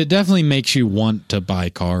 but it definitely makes you want to buy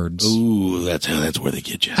cards. Ooh, that's where they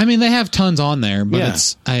get you. I mean, they have tons on there,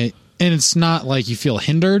 but it's not like you feel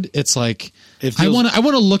hindered. It's like I want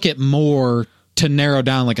to look at more to narrow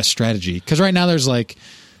down like a strategy, because right now there's like,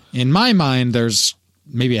 in my mind, there's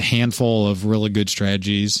maybe a handful of really good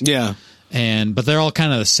strategies. Yeah. But they're all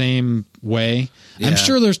kind of the same way. Yeah. I'm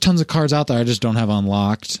sure there's tons of cards out there I just don't have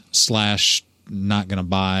unlocked / not going to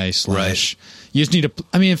buy / right. You just need to,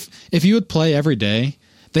 I mean, if you would play every day,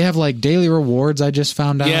 they have like daily rewards. I just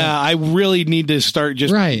found out. Yeah, I really need to start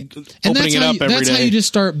just opening it up every day. That's how you just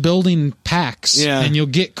start building packs. Yeah. And you'll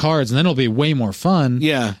get cards, and then it'll be way more fun.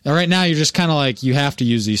 Yeah. And right now, you're just kind of like, you have to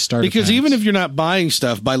use these starter because packs. Even if you're not buying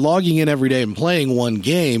stuff, by logging in every day and playing one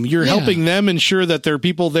game, you're helping them ensure that there are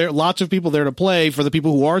people there, lots of people there to play for the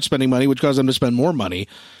people who are spending money, which causes them to spend more money.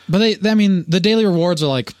 But the daily rewards are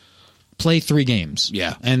like, play 3 games.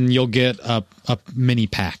 Yeah. And you'll get a mini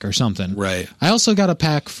pack or something. Right. I also got a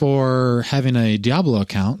pack for having a Diablo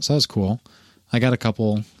account, so that was cool. I got a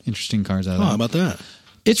couple interesting cards out of that. How about that?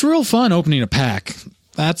 It's real fun opening a pack.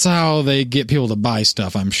 That's how they get people to buy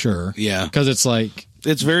stuff, I'm sure. Yeah. Because it's like...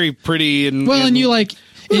 It's very pretty and... Well, and you like...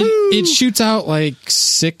 It shoots out like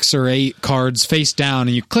 6 or 8 cards face down,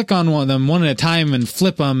 and you click on one of them one at a time and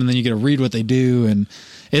flip them, and then you get to read what they do, and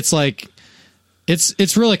it's like...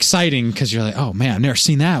 It's real exciting because you're like, oh man, I've never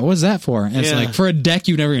seen that. What is that for? And it's like for a deck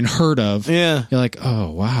you've never even heard of. Yeah, you're like, oh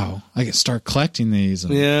wow, I can start collecting these.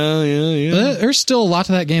 And but there's still a lot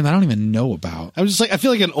to that game I don't even know about. I'm just like, I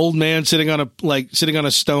feel like an old man sitting on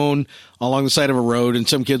a stone along the side of a road, and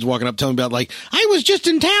some kids walking up telling me about like, I was just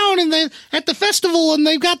in town and at the festival and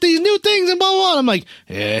they've got these new things and blah blah blah. I'm like,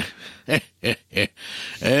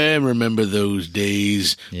 I remember those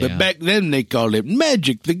days. Yeah. But back then they called it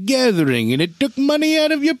Magic the Gathering, and it took money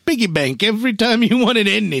out of your piggy bank every time you wanted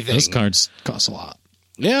anything. Those cards cost a lot.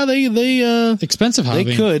 Yeah, they expensive hobby.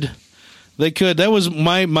 They could. They could. That was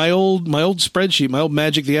my old spreadsheet, my old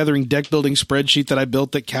Magic the Gathering deck building spreadsheet that I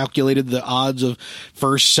built that calculated the odds of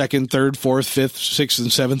first, second, third, fourth, fifth, sixth,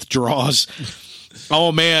 and seventh draws.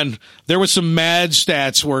 Oh man, there was some mad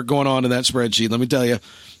stats work going on in that spreadsheet, let me tell you.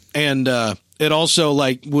 And it also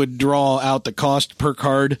like would draw out the cost per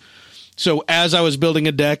card. So as I was building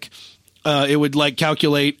a deck, it would like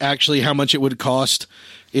calculate actually how much it would cost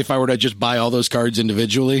if I were to just buy all those cards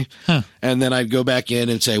individually. Huh. And then I'd go back in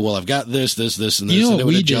and say, well, I've got this, and this, and it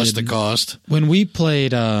would adjust the cost. When we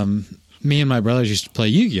played, me and my brothers used to play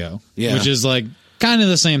Yu-Gi-Oh! Yeah. Which is like kind of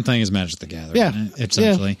the same thing as Magic the Gathering. Yeah.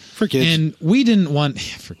 Essentially. Yeah, for kids. And we didn't want,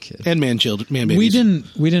 for kids. And man babies.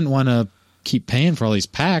 We didn't want to keep paying for all these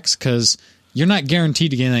packs because you're not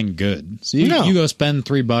guaranteed to get anything good. So you go spend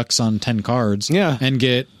 $3 on 10 cards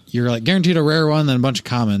and you're like guaranteed a rare one, then a bunch of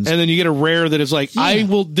commons. And then you get a rare that is like,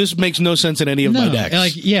 this makes no sense in any of my decks.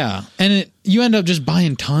 And you end up just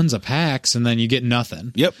buying tons of packs and then you get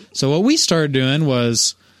nothing. Yep. So what we started doing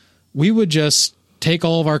was we would just take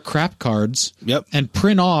all of our crap cards and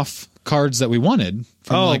print off cards that we wanted.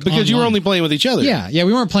 Because online. you were only playing with each other. Yeah,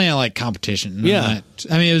 we weren't playing like competition. I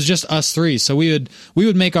mean, it was just us three. So we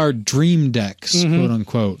would make our dream decks, quote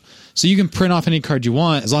unquote. So you can print off any card you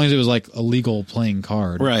want as long as it was like a legal playing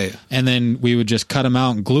card. Right. And then we would just cut them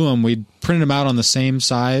out and glue them. We'd print them out on the same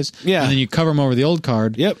size. Yeah. And then you cover them over the old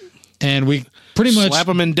card. Yep. And we pretty much slap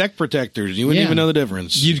them in deck protectors. You wouldn't even know the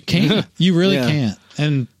difference. You can't. You really can't.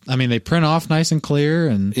 And I mean, they print off nice and clear.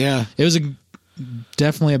 And it was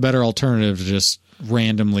definitely a better alternative to just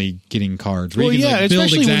randomly getting cards. Well,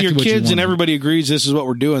 especially when you're kids and everybody agrees this is what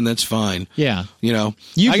we're doing. That's fine. Yeah, you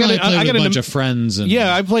played with a bunch of friends.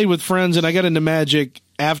 I played with friends, and I got into Magic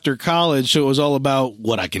after college, so it was all about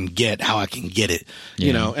what I can get, how I can get it.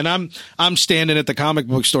 You know, and I'm standing at the comic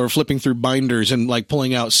book store flipping through binders and like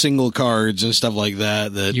pulling out single cards and stuff like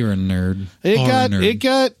that. You're a nerd.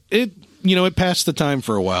 It passed the time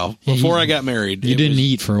for a while before I got married. You didn't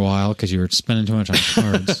eat for a while because you were spending too much on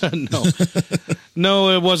cards. No,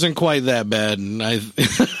 it wasn't quite that bad, and I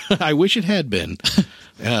wish it had been,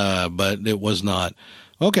 but it was not.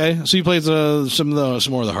 Okay, so you played some more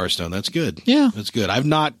of the Hearthstone. That's good. Yeah, that's good. I've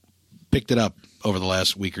not picked it up over the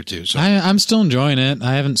last week or two. So I'm still enjoying it.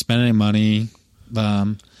 I haven't spent any money.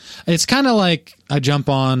 It's kind of like I jump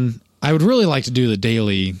on. I would really like to do the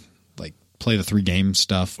daily, like play the 3 game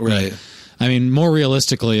stuff. Right. I mean, more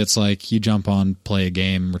realistically, it's like you jump on, play a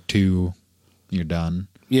game or 2, you're done.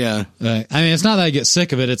 Yeah. I mean, it's not that I get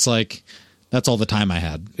sick of it. It's like that's all the time I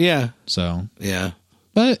had. Yeah. So yeah.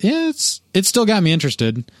 But yeah, it's still got me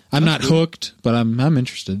interested. I'm not hooked, but I'm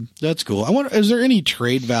interested. That's cool. I wonder, is there any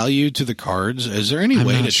trade value to the cards? Is there any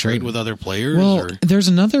way to trade with other players? Well, there's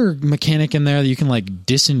another mechanic in there that you can like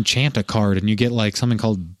disenchant a card and you get like something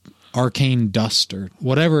called arcane dust or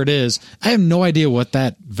whatever it is. I have no idea what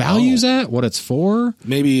that value's at, what it's for.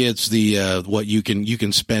 Maybe it's the what you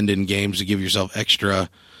can spend in games to give yourself extra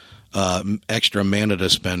mana to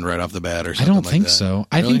spend right off the bat or something. I don't think so.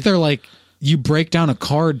 I think they're like you break down a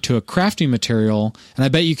card to a crafting material, and I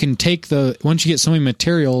bet you can take once you get so many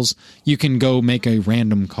materials, you can go make a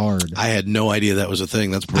random card. I had no idea that was a thing.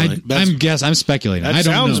 That's brilliant. I'm speculating. That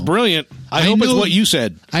sounds brilliant. I hope it's what you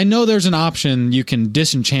said. I know there's an option you can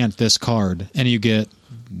disenchant this card, and you get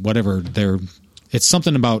whatever it's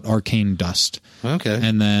something about arcane dust. Okay.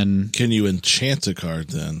 And then can you enchant a card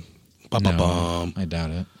then? No, I doubt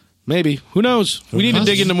it. Maybe. Who knows? We need to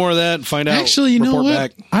dig into more of that and find out. Actually, you know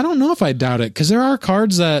what? I don't know if I doubt it because there are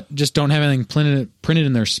cards that just don't have anything printed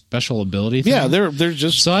in their special ability thing. Yeah, they're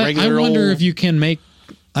just so I wonder if you can make.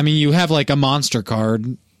 I mean, you have like a monster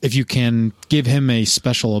card. If you can give him a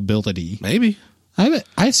special ability, maybe.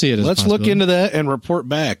 I see it as. Let's look into that and report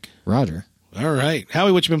back. Roger. All right,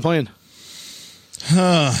 Howie, what you been playing?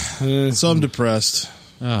 So I'm depressed.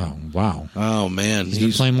 Oh wow. Oh man, he's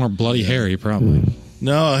been playing more Bloody Harry probably.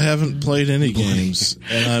 No, I haven't played any games,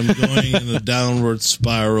 and I'm going in a downward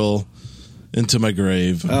spiral into my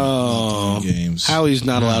grave. Oh, games. Howie's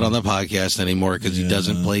not allowed on the podcast anymore because he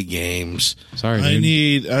doesn't play games. Sorry,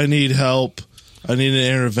 dude. I need help. I need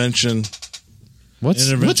an intervention. What's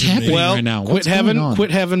happening right now? Quit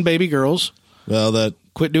having baby girls. Well,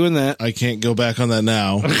 quit doing that. I can't go back on that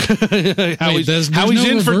now. Howie's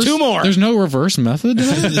in for 2 more. There's no reverse method.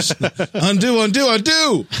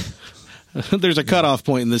 Undo. There's a cutoff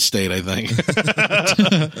point in this state, I think.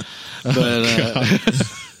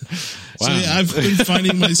 Wow. See, I've been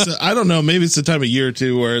finding myself. I don't know. Maybe it's the time of year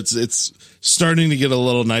too where it's starting to get a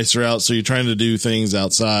little nicer out, so you're trying to do things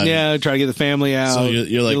outside. Yeah, try to get the family out. So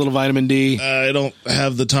you're like, get a little vitamin D. I don't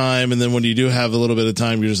have the time. And then when you do have a little bit of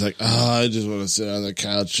time, you're just like, I just want to sit on the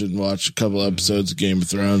couch and watch a couple episodes of Game of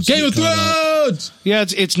Thrones. Game of Thrones! Yeah,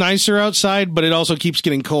 it's nicer outside, but it also keeps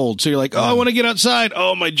getting cold. So you're like, I want to get outside.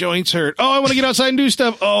 Oh, my joints hurt. Oh, I want to get outside and do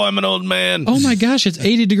stuff. Oh, I'm an old man. Oh my gosh, it's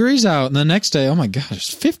 80 degrees out. And the next day, oh my gosh,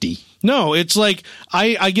 it's 50. No, it's like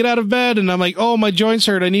I get out of bed and I'm like, oh, my joints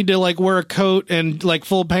hurt. I need to like wear a coat and like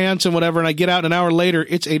full pants and whatever. And I get out an hour later,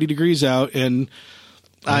 it's 80 degrees out and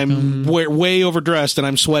I'm way overdressed and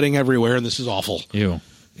I'm sweating everywhere. And this is awful. Ew.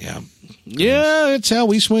 Yeah. Yeah, it's how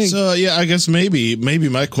we swing. So, yeah, I guess maybe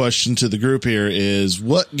my question to the group here is,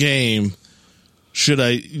 what game should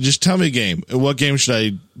I, just tell me a game. What game should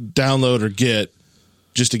I download or get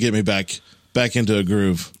just to get me back into a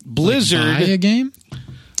groove? Blizzard. Like buy a game?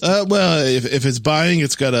 Well, if it's buying,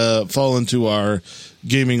 it's got to fall into our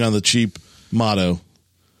gaming on the cheap motto.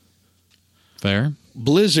 Fair.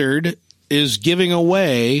 Blizzard is giving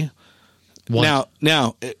away. What?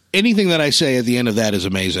 Now, anything that I say at the end of that is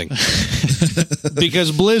amazing.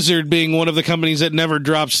 Because Blizzard, being one of the companies that never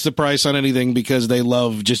drops the price on anything because they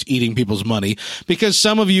love just eating people's money. Because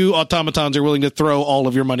some of you automatons are willing to throw all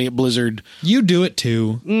of your money at Blizzard. You do it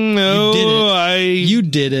too. No, you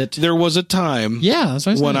did it. There was a time that's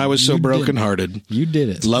what I said. when I was so brokenhearted. You did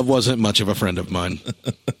it. Love wasn't much of a friend of mine.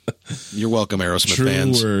 You're welcome, Aerosmith True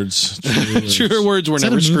fans. words. Truer words were Is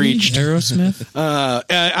that never a movie? screeched. Aerosmith?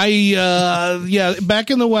 Back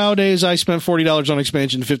in the WoW days, I spent $40 on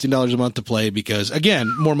expansion, $15 a month to play because, again,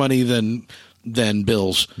 more money than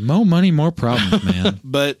bills. More money, more problems, man.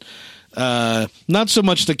 But not so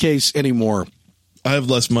much the case anymore. I have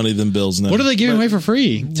less money than bills now. What are they giving away for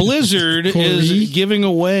free? Blizzard is giving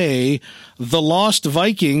away The Lost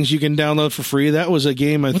Vikings. You can download for free. That was a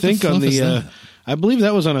game, I think, on the. I believe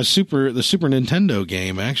that was on the Super Nintendo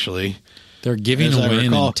game, actually. They're giving away a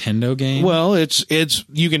Nintendo game? Well, it's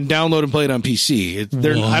you can download and play it on PC.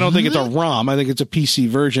 I don't think it's a ROM. I think it's a PC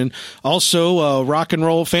version. Also,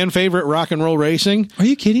 fan favorite rock and roll racing. Are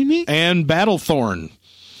you kidding me? And Battlethorn.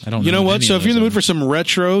 I don't know. You know what? So if you're in the mood for some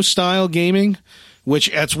retro style gaming,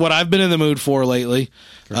 which that's what I've been in the mood for lately.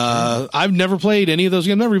 I've never played any of those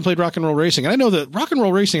games. I've never even played Rock and Roll Racing. And I know that Rock and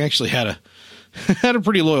Roll Racing actually had a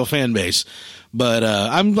pretty loyal fan base. But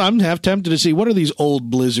I'm half tempted to see what are these old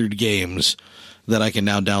Blizzard games that I can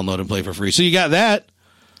now download and play for free. So you got that.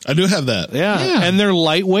 I do have that. Yeah. And they're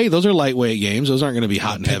lightweight. Those are lightweight games. Those aren't going to be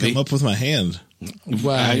hot and heavy. Pick them up with my hand.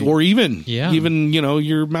 Or even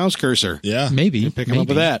your mouse cursor. Yeah. Maybe. Pick them up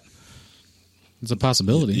with that. It's a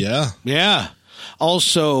possibility. Yeah. Yeah.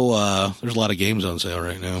 Also, there's a lot of games on sale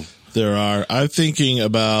right now. There are. I'm thinking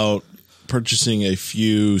about purchasing a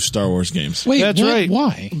few Star Wars games. Wait, that's right.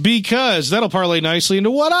 Why? Because that'll parlay nicely into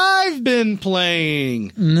what I've been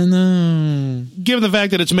playing. No. Given the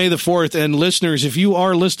fact that it's May the 4th, and listeners, if you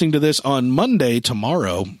are listening to this on Monday,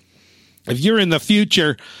 tomorrow, if you're in the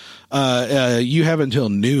future, you have until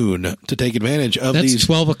noon to take advantage of That's these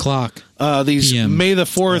 12 o'clock. These PM. May the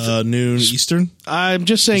 4th. Noon Eastern? I'm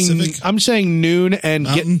just saying, Pacific? I'm saying noon and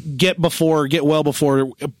Mountain? get well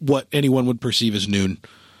before what anyone would perceive as noon.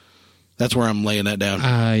 That's where I'm laying that down.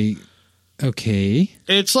 Okay.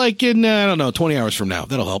 It's like in, 20 hours from now.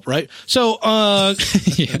 That'll help, right? So,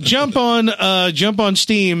 jump on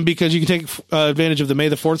Steam because you can take advantage of the May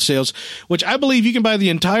the 4th sales, which I believe you can buy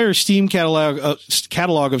the entire Steam catalog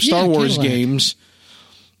of Star Wars games.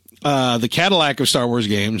 The Cadillac of Star Wars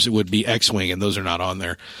games would be X-Wing, and those are not on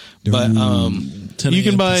there. But, you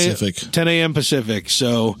can buy Pacific. 10 a.m. Pacific.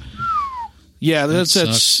 So, yeah,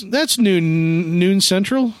 that's noon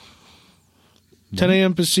Central. 10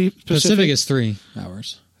 a.m. Pacific. Pacific is 3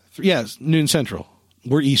 hours. Yes, noon Central.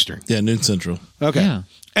 We're Eastern. Yeah, noon Central. Okay. Yeah.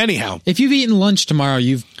 Anyhow, if you've eaten lunch tomorrow,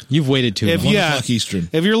 you've waited too long. 1 o'clock Eastern.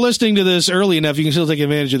 If you're listening to this early enough, you can still take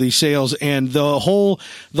advantage of these sales, and the whole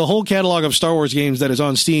catalog of Star Wars games that is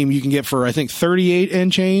on Steam, you can get for I think 38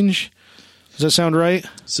 and change. Does that sound right?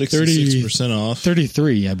 66% off.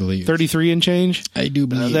 33, I believe. 33 and change. I do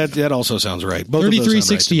believe that also sounds right. Both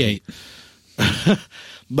 33.68.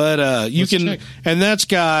 But you can, check. and that's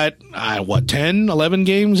got 10, 11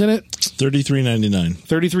 games in it. $33.99.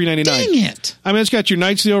 $33.99. Dang it! I mean, it's got your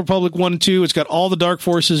Knights of the Old Republic 1 and 2. It's got all the Dark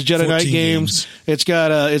Forces Jedi Knight games. It's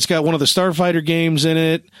got one of the Starfighter games in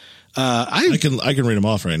it. I can read them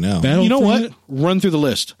off right now. You know what? Run through the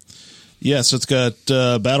list. Yeah, so it's got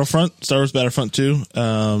Battlefront, Star Wars Battlefront 2,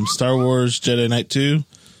 Star Wars Jedi Knight 2,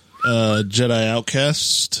 Jedi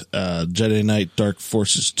Outcast, Jedi Knight Dark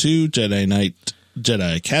Forces 2, Jedi Knight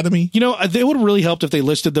Jedi Academy. You know, it would have really helped if they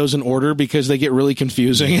listed those in order because they get really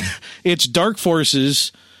confusing. It's Dark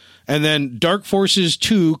Forces, And then Dark Forces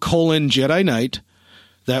 2, Jedi Knight.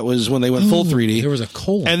 That was when they went full 3D. There was a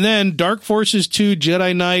colon. And then Dark Forces 2,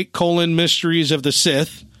 Jedi Knight, Mysteries of the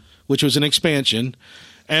Sith, which was an expansion.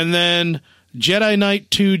 And then Jedi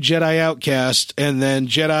Knight 2, Jedi Outcast. And then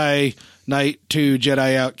Jedi Knight 2,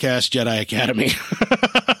 Jedi Outcast, Jedi Academy.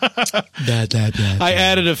 I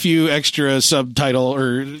added a few extra subtitle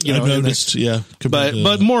or, you know. I've noticed, yeah.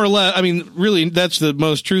 But more or less, I mean, really, that's the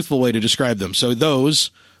most truthful way to describe them. So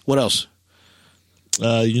those, what else?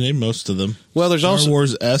 You named most of them. Well, there's also Star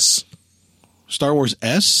Wars S. Star Wars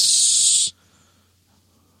S?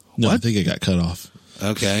 No, What? I think it got cut off.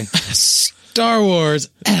 Okay. Star Wars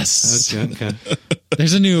S. Okay.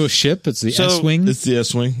 There's a new ship. It's the S-Wing. It's the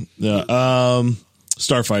S-Wing. Yeah.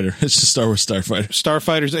 Starfighter. It's just Star Wars Starfighter.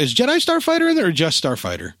 Starfighters. Is Jedi Starfighter in there or just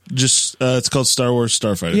Starfighter? Just it's called Star Wars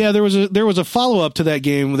Starfighter. Yeah, there was a follow-up to that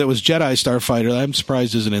game that was Jedi Starfighter. I'm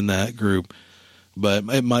surprised isn't in that group. But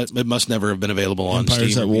it must never have been available on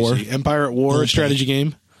Empires Steam. at War. Empire at War, Okay. a strategy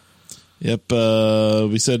game. Yep.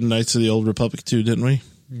 We said Knights of the Old Republic 2, didn't we?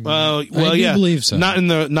 Well, do yeah, believe so. Not in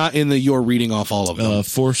the you're reading off all of them.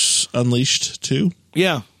 Force Unleashed 2.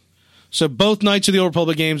 Yeah. So both Knights of the Old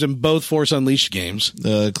Republic games and both Force Unleashed games.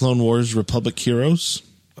 Clone Wars Republic Heroes.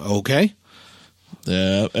 Okay.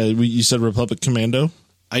 You said Republic Commando?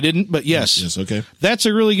 I didn't, but yes. Yes, okay. That's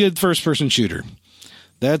a really good first-person shooter.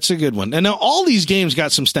 That's a good one. And now all these games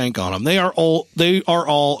got some stank on them. They are all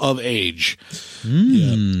of age.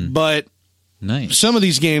 Yeah. But Nice. some of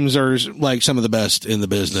these games are like some of the best in the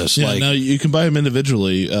business. Yeah, like, now you can buy them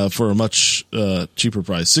individually for a much cheaper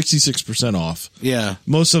price, 66% off. yeah.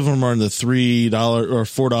 Most of them are in the $3 or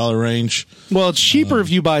 $4 range. Well, it's cheaper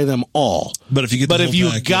if you buy them all. But if you get, But the if whole you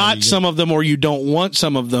pack, got you get- some of them or you don't want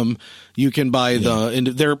some of them, you can buy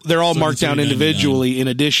they're all marked down $33.99. individually in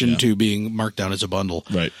addition to being marked down as a bundle.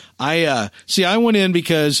 Right. I went in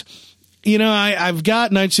because, you know, I've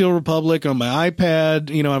got Knights of the Old Republic on my iPad.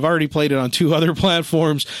 You know, I've already played it on 2 other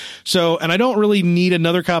platforms. So, and I don't really need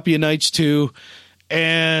another copy of Knights 2.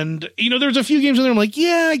 And, you know, there's a few games in there I'm like,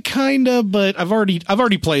 yeah, kind of, but I've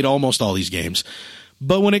already played almost all these games.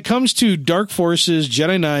 But when it comes to Dark Forces,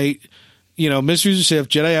 Jedi Knight, you know, Mysteries of Sith,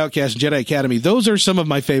 Jedi Outcast, and Jedi Academy, those are some of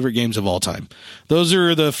my favorite games of all time. Those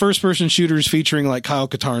are the first-person shooters featuring like Kyle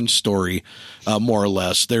Katarn's story, more or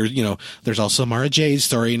less. There's also Mara Jade's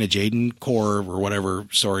story and a Jaden Core or whatever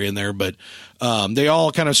story in there, but they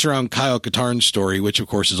all kind of surround Kyle Katarn's story, which of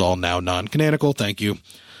course is all now non-canonical. Thank you.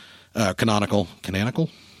 Canonical,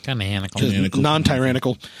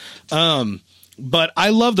 non-tyrannical. But I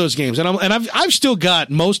love those games, and I've still got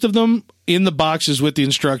most of them in the boxes with the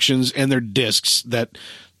instructions and their discs that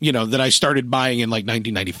I started buying in like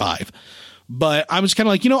 1995. But I was kind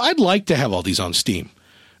of like, I'd like to have all these on Steam.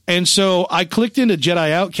 And so I clicked into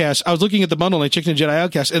Jedi Outcast. I was looking at the bundle and I checked into Jedi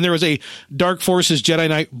Outcast, and there was a Dark Forces Jedi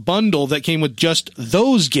Knight bundle that came with just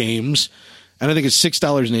those games, and I think it's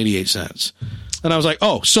 $6.88. And I was like,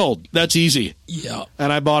 oh, sold. That's easy. Yeah.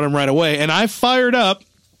 And I bought them right away. And I fired up,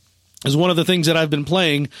 as one of the things that I've been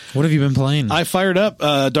playing. What have you been playing? I fired up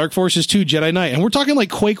Dark Forces 2 Jedi Knight. And we're talking like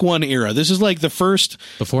Quake 1 era. This is like the first.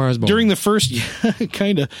 Before I was born. During the first. Yeah,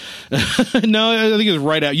 kind of. No, I think it was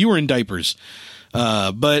right out. You were in diapers.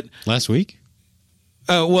 But. Last week?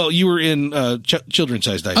 Well, you were in children's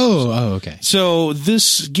size diapers. Oh, okay. So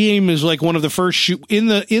this game is like one of the first in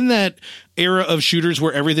that era of shooters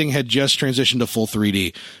where everything had just transitioned to full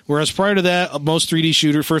 3D. Whereas prior to that, most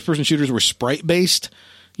 3D first person shooters were sprite based.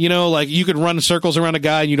 Like you could run circles around a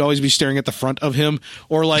guy and you'd always be staring at the front of him,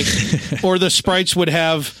 or like, or the sprites would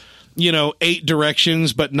have, 8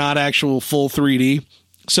 directions, but not actual full 3D.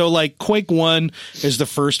 So like Quake 1 is the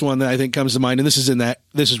first one that I think comes to mind. And this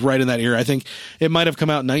is right in that era. I think it might have come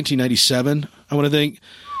out in 1997. I want to think,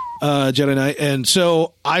 Jedi Knight. And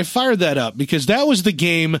so I fired that up because that was the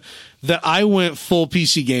game that I went full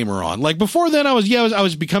PC gamer on. Like before then I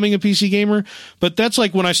was becoming a PC gamer, but that's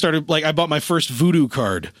like when I started, like I bought my first Voodoo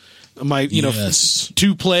card, Yes.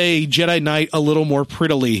 to play Jedi Knight a little more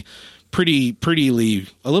prettily, make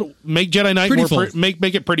Jedi Knight Prettyful.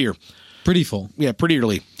 make it prettier. Pretty full. Yeah,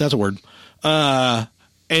 prettyerly. That's a word.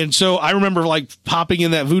 And so I remember like popping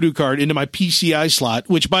in that Voodoo card into my PCI slot,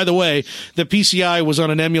 which by the way, the PCI was on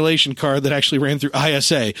an emulation card that actually ran through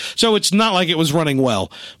ISA. So it's not like it was running well,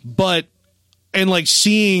 and like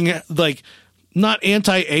seeing like not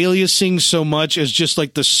anti-aliasing so much as just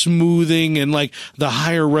like the smoothing and like the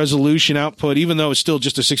higher resolution output, even though it's still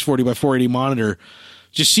just a 640 by 480 monitor,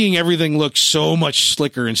 just seeing everything look so much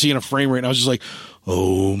slicker and seeing a frame rate. And I was just like,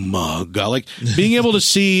 oh my God, like being able to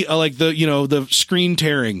see like the screen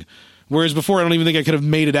tearing Whereas before, I don't even think I could have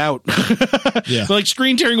made it out. Yeah. Like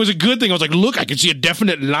screen tearing was a good thing. I was like, look, I can see a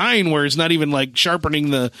definite line where it's not even like sharpening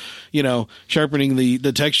the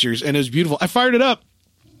textures, and it was beautiful. I fired it up,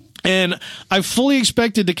 and I fully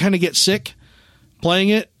expected to kind of get sick playing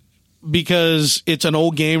it because it's an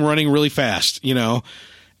old game running really fast, you know.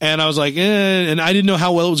 And I was like, and I didn't know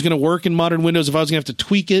how well it was going to work in modern Windows, if I was going to have to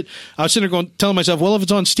tweak it. I was sitting there telling myself, well, if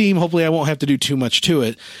it's on Steam, hopefully I won't have to do too much to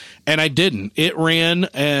it. And I didn't. It ran,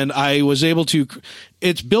 and I was able to.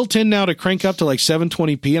 It's built in now to crank up to like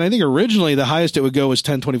 720p, and I think originally the highest it would go was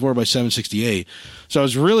 1024 by 768. So I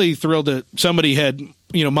was really thrilled that somebody had,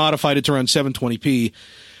 you know, modified it to run 720p.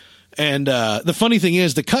 And the funny thing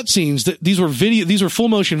is, the cutscenes, these were full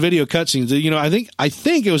motion video cutscenes. You know, I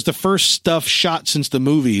think it was the first stuff shot since the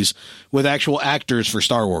movies with actual actors for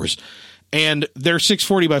Star Wars. And they're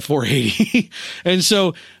 640 by 480. And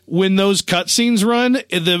so when those cutscenes run,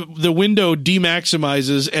 the window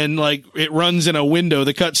demaximizes and like it runs in a window,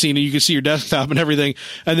 the cutscene, and you can see your desktop and everything.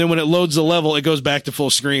 And then when it loads the level, it goes back to full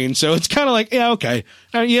screen. So it's kind of like, yeah, okay.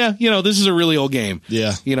 Yeah, you know, this is a really old game.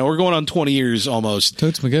 Yeah. You know, we're going on 20 years almost.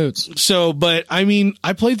 Totes my goats. So, but I mean,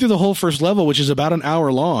 I played through the whole first level, which is about an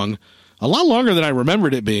hour long. A lot longer than I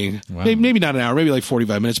remembered it being. Wow. Maybe not an hour, maybe like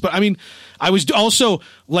 45 minutes. But I mean, I was also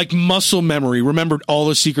like muscle memory, remembered all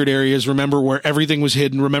the secret areas, remember where everything was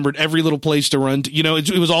hidden, remembered every little place to run to, you know,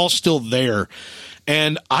 it was all still there.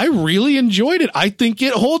 And I really enjoyed it. I think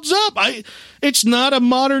it holds up. It's not a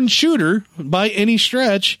modern shooter by any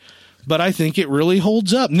stretch, but I think it really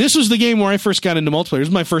holds up. And this was the game where I first got into multiplayer. It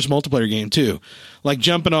was my first multiplayer game too. Like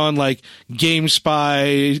jumping on like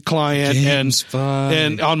GameSpy client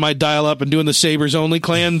and on my dial-up and doing the Sabres Only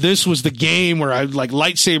clan. This was the game where I like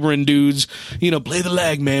lightsabering dudes, you know, play the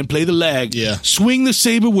lag, man, play the lag. Yeah. Swing the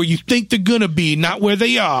saber where you think they're going to be, not where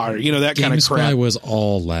they are. You know, that kind of crap. GameSpy was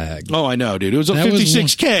all lag. Oh, I know, dude. It was a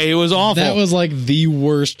 56K. It was awful. That was like the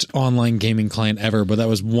worst online gaming client ever, but that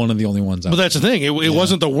was one of the only ones out. But that's the thing. It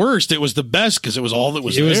wasn't the worst. It was the best because it was all that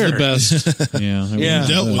was there. It was the best. Yeah.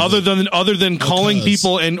 Yeah. Other than calling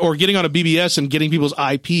people or getting on a BBS and getting people's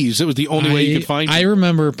IPs, it was the only way you could find people. I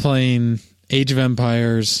remember playing Age of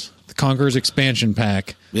Empires, the Conqueror's expansion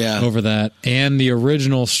pack, over that, and the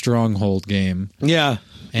original Stronghold game. Yeah,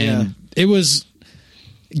 and it was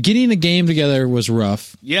getting a game together was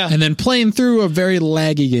rough. Yeah, and then playing through a very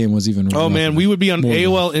laggy game was even. Oh man, we would be on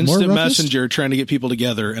AOL Instant Messenger Messenger trying to get people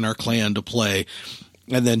together in our clan to play,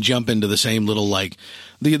 and then jump into the same little like.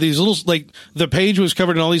 These little, like, the page was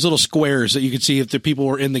covered in all these little squares that you could see if the people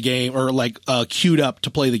were in the game or like queued up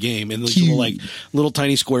to play the game, and these little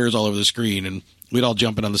tiny squares all over the screen, and we'd all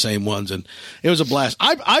jump in on the same ones, and it was a blast.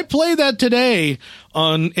 I played that today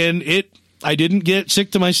and I didn't get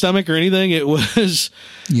sick to my stomach or anything. It was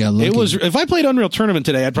if I played Unreal Tournament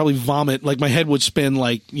today, I'd probably vomit. Like my head would spin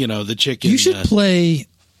like, you know, the chicken. You should play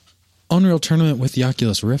Unreal Tournament with the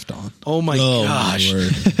Oculus Rift on. Oh my gosh.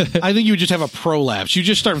 I think you would just have a prolapse. You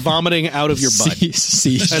just start vomiting out of your butt.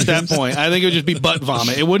 At that point, I think it would just be butt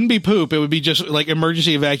vomit. It wouldn't be poop. It would be just like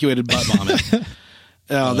emergency evacuated butt vomit.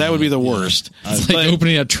 That would be the worst. It's like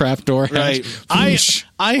opening a trapdoor. Right.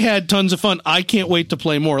 I had tons of fun. I can't wait to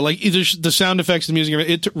play more. Like either the sound effects, the music,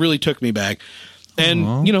 it really took me back.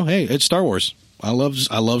 And you know, hey, it's Star Wars. I loves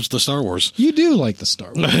the Star Wars. You do like the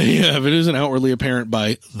Star Wars. Yeah, if it isn't outwardly apparent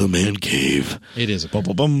by the man cave. It is.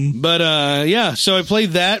 But yeah, so I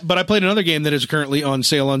played that, but I played another game that is currently on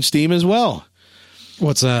sale on Steam as well.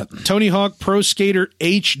 What's that? Tony Hawk Pro Skater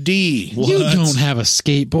HD. What? You don't have a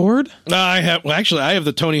skateboard? I have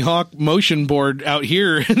the Tony Hawk motion board out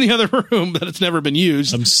here in the other room, but it's never been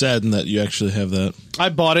used. I'm saddened that you actually have that. I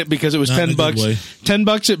bought it because it was $10.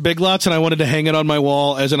 $10 at Big Lots, and I wanted to hang it on my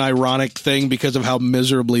wall as an ironic thing because of how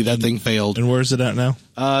miserably that thing failed. And where's it at now?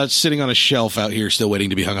 It's sitting on a shelf out here, still waiting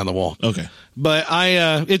to be hung on the wall. Okay. But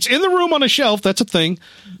it's in the room on a shelf. That's a thing.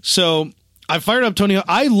 So I fired up Tony Hawk.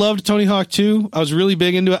 I loved Tony Hawk 2. I was really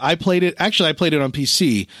big into it. I played it on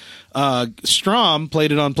PC. Strom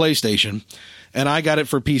played it on PlayStation, and I got it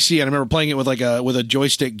for PC. And I remember playing it with a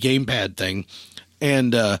joystick gamepad thing.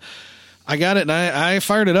 And I got it, and I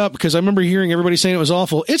fired it up because I remember hearing everybody saying it was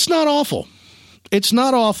awful. It's not awful. It's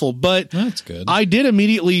not awful, but that's good. I did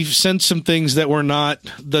immediately sense some things that were not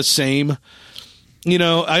the same. You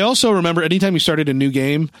know, I also remember anytime you started a new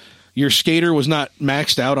game, your skater was not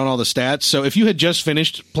maxed out on all the stats. So if you had just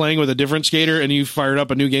finished playing with a different skater and you fired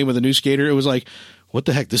up a new game with a new skater, it was like, what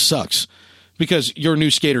the heck, this sucks. Because your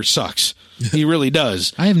new skater sucks. He really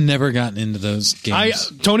does. I have never gotten into those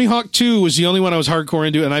games. Tony Hawk 2 was the only one I was hardcore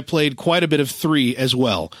into, and I played quite a bit of 3 as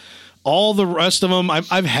well. All the rest of them, I've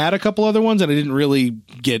had a couple other ones, and they didn't really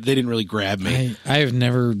grab me. I have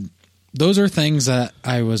never those are things that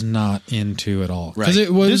I was not into at all. Because Right.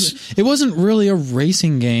 it wasn't really a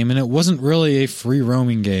racing game, and it wasn't really a free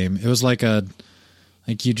roaming game. It was like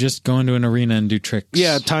you just go into an arena and do tricks.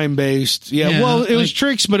 Yeah, time-based. Yeah, Yeah, well, it was like-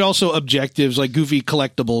 tricks, but also objectives, like goofy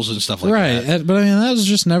collectibles and stuff like that. Right. But I mean, that was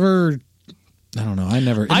just never, I don't know. I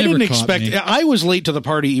didn't expect. I was late to the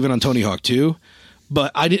party even on Tony Hawk 2,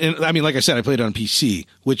 but I didn't. I mean, like I said, I played it on PC,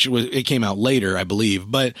 it came out later, I believe.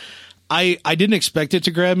 But I didn't expect it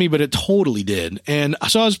to grab me, but it totally did. And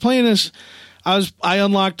so I was playing this. I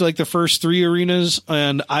unlocked like the first 3 arenas,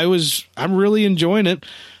 and I'm really enjoying it.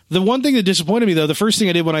 The one thing that disappointed me, though, the first thing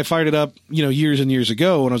I did when I fired it up, years and years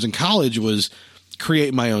ago when I was in college, was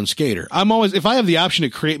create my own skater. If I have the option to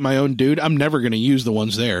create my own dude, I'm never going to use the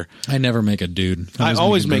ones there. I never make a dude. I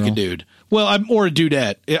always make a dude. Well, or a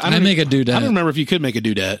dudette. I make a dudette. I don't remember if you could make a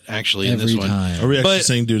dudette, actually, in this one. time. Are we actually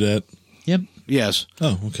saying dudette? Yep. Yes.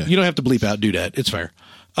 Oh, okay. You don't have to bleep out dudette. It's fair.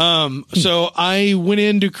 So I went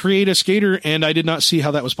in to create a skater, and I did not see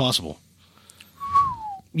how that was possible.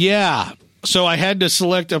 Yeah. So I had to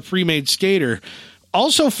select a pre-made skater.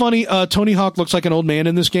 Also funny, Tony Hawk looks like an old man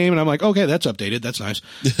in this game, and I'm like, okay, that's updated. That's nice.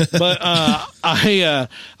 But I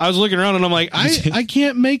was looking around, and I'm like, I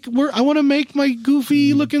can't make. I want to make my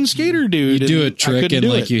goofy looking skater dude. You do a trick, and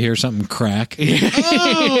like you hear something crack.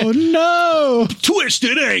 Oh no!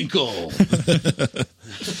 Twisted ankle,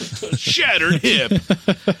 shattered hip.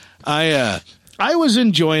 I was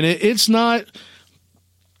enjoying it. It's not.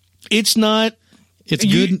 It's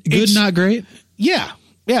good, not great. Yeah,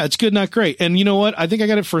 it's good, not great. And you know what? I think I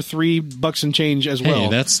got it for $3 and change as well.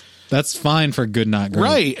 Hey, that's fine for good, not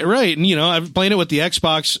great. Right. And I'm playing it with the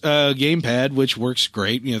Xbox gamepad, which works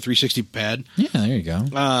great. 360 pad. Yeah, there you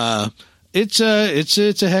go. It's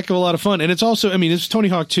a heck of a lot of fun, and it's also, it's Tony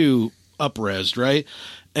Hawk 2 up-resed, right?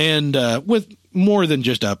 And with more than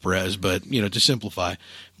just up-res, but to simplify.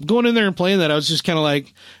 Going in there and playing that, I was just kind of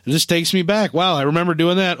like, this takes me back. Wow, I remember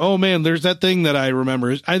doing that. Oh man, there's that thing that I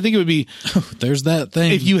remember. I think it would be there's that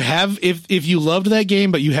thing. If you loved that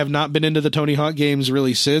game, but you have not been into the Tony Hawk games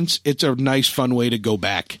really since, it's a nice, fun way to go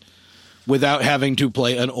back without having to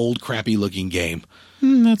play an old, crappy looking game.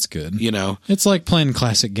 That's good. It's like playing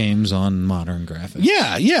classic games on modern graphics.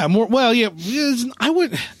 Yeah, more. Well, yeah, I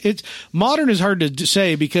would. It's modern is hard to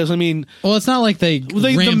say because it's not like they ramped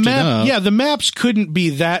the map. It up. Yeah, the maps couldn't be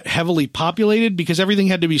that heavily populated because everything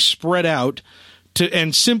had to be spread out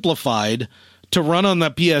and simplified to run on the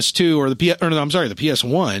PS2 or the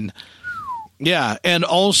PS1. Yeah, and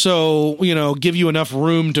also, give you enough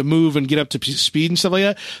room to move and get up to speed and stuff like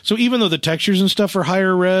that. So even though the textures and stuff are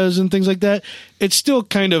higher res and things like that, it's still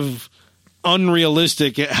kind of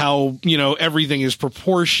unrealistic at how, everything is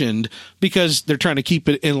proportioned because they're trying to keep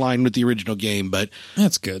it in line with the original game. But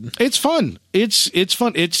that's good. It's fun. It's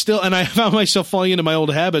fun. It's still, and I found myself falling into my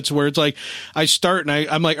old habits where it's like I start and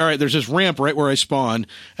I'm like, all right, there's this ramp right where I spawn,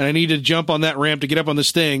 and I need to jump on that ramp to get up on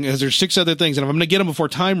this thing. As there's 6 other things, and if I'm going to get them before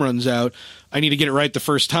time runs out, I need to get it right the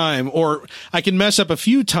first time, or I can mess up a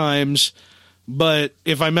few times. But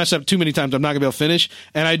if I mess up too many times, I'm not going to be able to finish.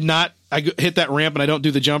 And I hit that ramp and I don't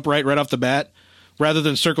do the jump right off the bat. Rather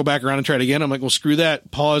than circle back around and try it again, I'm like, well, screw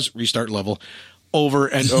that. Pause, restart level over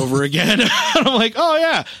and over again. I'm like, oh,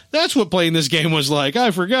 yeah, that's what playing this game was like.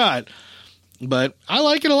 I forgot. But I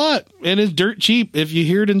like it a lot. And it's dirt cheap. If you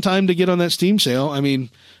hear it in time to get on that Steam sale,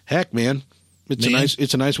 heck, man.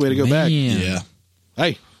 It's a nice way to go back. Yeah.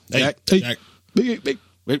 Hey, Jack. Jack. Big.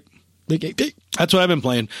 That's what I've been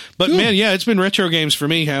playing. But cool. Man, yeah, it's been retro games for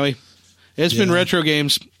me, Howie. It's been retro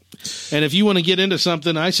games. And if you want to get into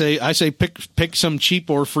something, I say pick some cheap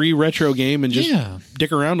or free retro game and just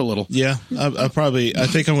dick around a little. Yeah, I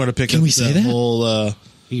think I'm going to pick Can up we say that whole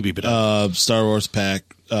you can beep it up. Star Wars pack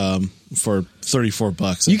for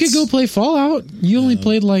 $34. You could go play Fallout. You only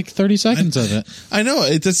played like 30 seconds of it. I know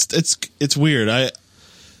it's weird.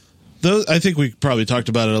 I think we probably talked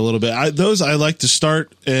about it a little bit. I like to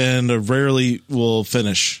start and rarely will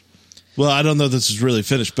finish. Well, I don't know if this is really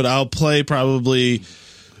finished, but I'll play probably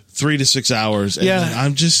 3 to 6 hours. And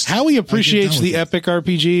I'm just Howie appreciates the epic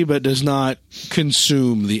RPG, but does not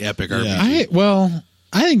consume the epic RPG.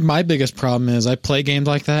 I think my biggest problem is I play games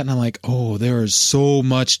like that, and I'm like, oh, there is so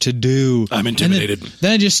much to do. I'm intimidated.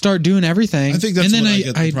 Then I just start doing everything. I think that's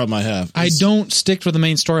the problem I have. I don't stick with the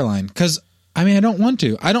main storyline because. I don't want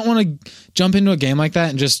to. I don't want to jump into a game like that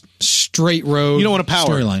and just straight road. You don't want to power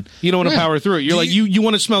storyline. You don't want to power through it. You're you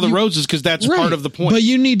want to smell the roses because that's part of the point. But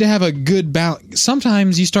you need to have a good balance.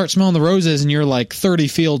 Sometimes you start smelling the roses and you're like 30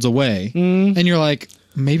 fields away, and you're like,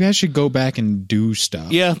 maybe I should go back and do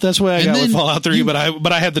stuff. Yeah, that's why I got with Fallout 3, but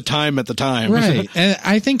I had the time at the time. Right. And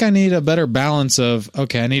I think I need a better balance of,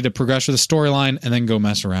 okay, I need to progress with the storyline and then go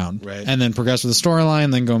mess around. Right. And then progress with the storyline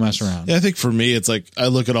and then go mess around. Yeah, I think for me, it's like I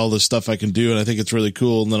look at all this stuff I can do and I think it's really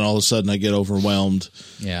cool. And then all of a sudden I get overwhelmed.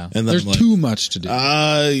 Yeah. And then there's like, too much to do.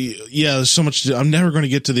 Yeah, there's so much to do. I'm never going to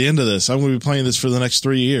get to the end of this. I'm going to be playing this for the next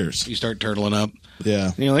 3 years. You start turtling up.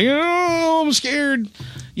 Yeah. And you're like, oh, I'm scared.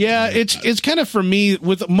 Yeah, it's kind of for me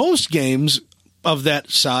with most games of that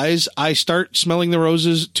size, I start smelling the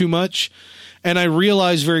roses too much, and I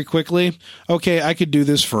realize very quickly, okay, I could do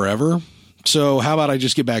this forever. So how about I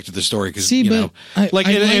just get back to the story? Because and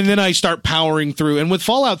then I start powering through. And with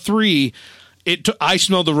Fallout 3, I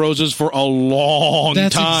smelled the roses for a long time.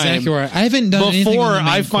 That's exactly right. I haven't done anything before on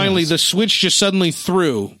the main finally quest. the switch just suddenly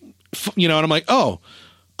threw. And I'm like, oh,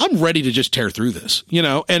 I'm ready to just tear through this,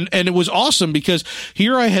 and it was awesome because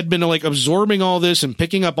here I had been like absorbing all this and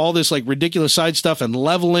picking up all this like ridiculous side stuff and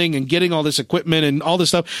leveling and getting all this equipment and all this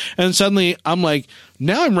stuff. And suddenly I'm like,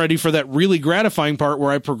 now I'm ready for that really gratifying part where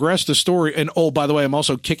I progress the story. And oh, by the way, I'm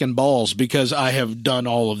also kicking balls because I have done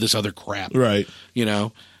all of this other crap, right?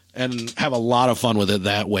 And have a lot of fun with it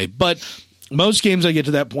that way. But most games I get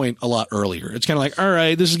to that point a lot earlier. It's kind of like, all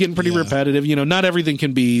right, this is getting pretty repetitive. Not everything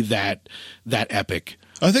can be that epic.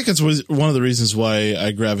 I think it's one of the reasons why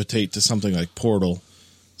I gravitate to something like Portal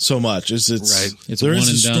so much. It's there is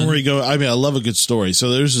a story going. I mean, I love a good story,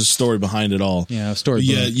 so there's a story behind it all. Yeah, a story.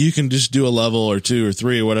 Yeah, you can just do a level or 2 or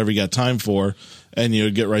 3 or whatever you got time for, and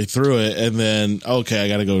you get right through it, and then okay, I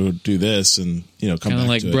got to go do this, and come kind back of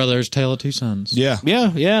like to Brothers: Tale of Two Sons. Yeah.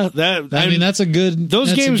 I mean, that's a good.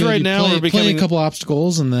 Those games right now are becoming play a couple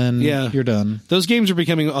obstacles, and then you're done. Those games are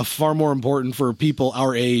becoming far more important for people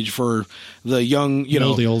our age, for the young, the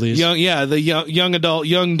oldies, the young adult,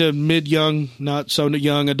 young to mid young, not so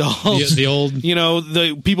young adults, the old,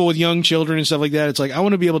 the people with young children and stuff like that. It's like I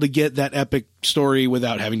want to be able to get that epic story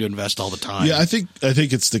without having to invest all the time. Yeah, I think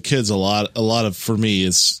it's the kids a lot of for me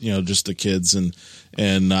is just the kids and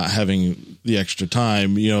not having the extra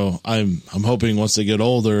time. I'm hoping once they get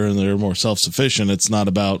older and they're more self-sufficient, it's not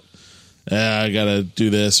about I gotta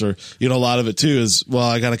do this, or a lot of it too is, well,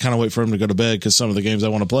 I gotta kind of wait for them to go to bed because some of the games I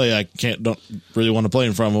want to play I don't really want to play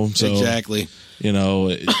in front of them. So exactly,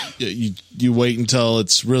 you wait until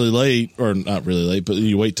it's really late, or not really late, but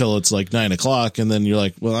you wait till it's like 9:00, and then you're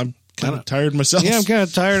like, well, I'm kind of tired myself. Yeah, I'm kind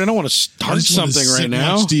of tired. I don't want to start something right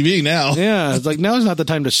now. Watch TV now. Yeah, it's like now is not the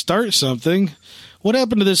time to start something. What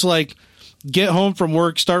happened to this? Like, get home from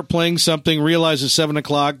work, start playing something, realize it's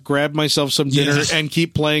 7:00, grab myself some dinner, and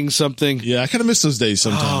keep playing something. Yeah, I kind of miss those days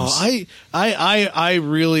sometimes. Oh, I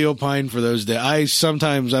really opine for those days.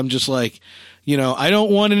 Sometimes I'm just like, I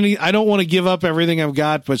don't want to give up everything I've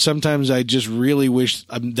got, but sometimes I just really wish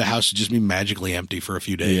the house would just be magically empty for a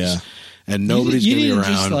few days, and nobody's going to be around.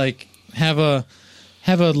 Just like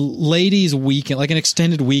have a ladies' weekend, like an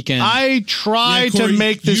extended weekend. I try to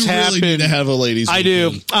make this happen. You really need to have a ladies'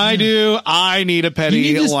 weekend. I do. I need a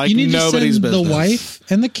petty like you need nobody's to send business. The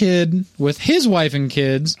wife and the kid with his wife and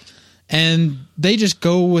kids, and they just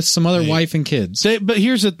go with some other wife and kids. But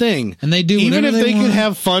here's the thing. And they do even if they want. can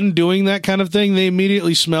have fun doing that kind of thing, they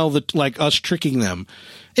immediately smell like us tricking them.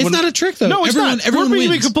 It's not a trick, though. No, it's not. Everyone We're wins.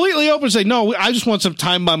 being completely open and say, no, I just want some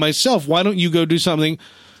time by myself. Why don't you go do something?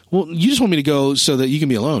 Well, you just want me to go so that you can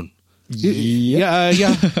be alone. Yeah.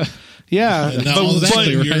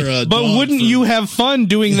 But wouldn't you have fun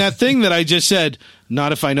doing that thing that I just said?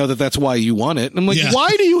 Not if I know that that's why you want it. And I'm like, why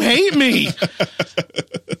do you hate me?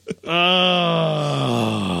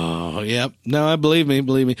 Oh, yep. No, believe me.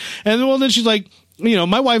 And then she's like,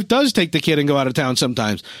 my wife does take the kid and go out of town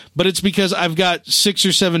sometimes, but it's because I've got 6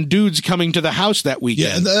 or 7 dudes coming to the house that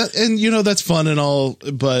weekend. Yeah, and that's fun and all,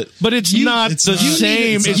 but it's not the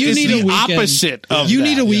same. It's the opposite of you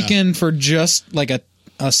need a weekend for just like a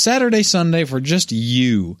Saturday, Sunday for just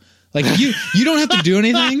you. Like you don't have to do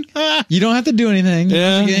anything. You don't have to do anything.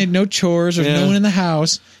 Yeah. No chores. There's no one in the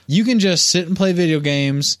house. You can just sit and play video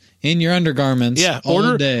games in your undergarments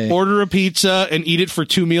all day. Order a pizza and eat it for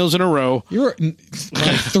 2 meals in a row. You're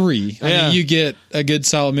like 3. I mean, you get a good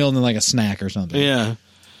solid meal and then like a snack or something. Yeah.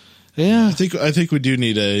 I think we do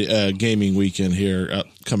need a gaming weekend here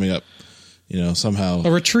coming up. Somehow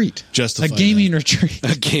a retreat, justify a gaming retreat,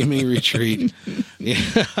 a gaming retreat.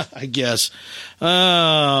 Yeah, I guess. Oh,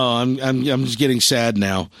 I'm just getting sad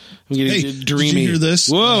now. I'm getting dreamy. Did you hear this?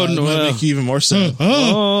 Whoa, no, make you even more sad.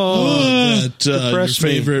 One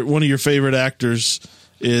of your favorite actors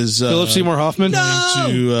is Philip Seymour Hoffman.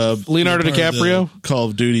 To Leonardo DiCaprio, Call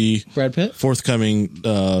of Duty, Brad Pitt, forthcoming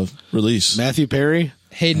release. Matthew Perry,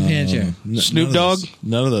 Hayden Panettiere, Snoop Dogg.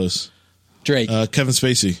 None of those. Drake. Kevin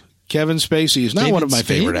Spacey. Kevin Spacey is not David one of my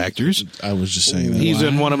Spade? favorite actors. I was just saying that. He's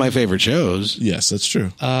in one of my favorite shows. Yes, that's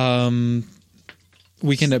true.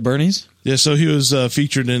 Weekend at Bernie's. Yeah, so he was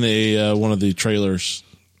featured in a one of the trailers.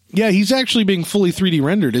 Yeah, he's actually being fully 3D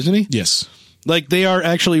rendered, isn't he? Yes. Like they are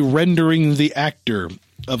actually rendering the actor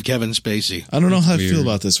of Kevin Spacey. I don't know how I feel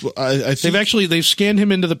about this. I think They've scanned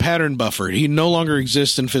him into the pattern buffer. He no longer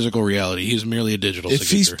exists in physical reality. He's merely a digital if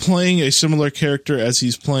signature. he's playing a similar character as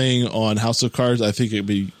he's playing on House of Cards, I think it'd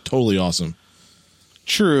be totally awesome.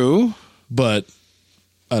 True. But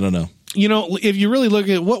I don't know. You know, if you really look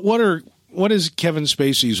at what is Kevin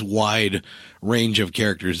Spacey's wide range of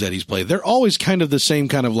characters that he's played, they're always kind of the same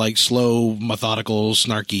kind of like slow, methodical,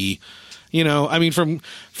 snarky. You know, I mean, from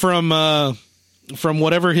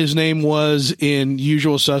whatever his name was in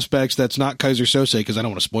Usual Suspects, that's not Kaiser Sose, because I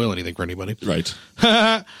don't want to spoil anything for anybody. Right.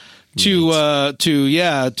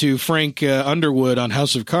 to Frank Underwood on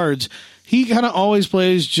House of Cards, he kind of always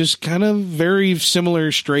plays just kind of very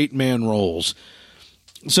similar straight man roles.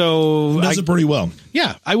 So He does it pretty well.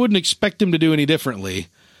 yeah, I wouldn't expect him to do any differently.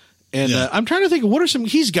 And Yeah. I'm trying to think, what are some?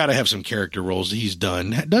 He's got to have some character roles that he's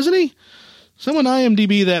done, doesn't he? Someone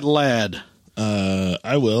IMDb that lad.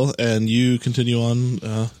 I will, and you continue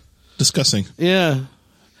on discussing. Yeah.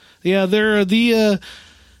 They're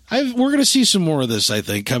we're going to see some more of this, I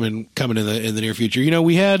think, coming in the near future. You know,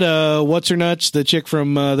 we had what's her nuts, the chick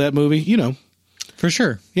from that movie. You know, For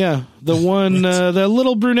sure. yeah, the one, the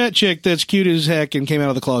little brunette chick that's cute as heck and came out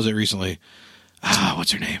of the closet recently.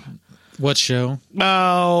 What's her name? What show?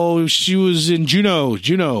 Oh, she was in Juno.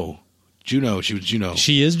 She was Juno.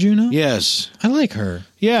 She is Juno? Yes. I like her.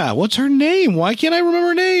 Yeah. What's her name? Why can't I remember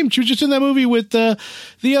her name? She was just in that movie with the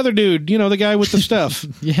other dude, you know, the guy with the stuff.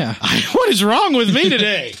 Yeah. What is wrong with me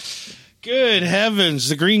today? Good heavens.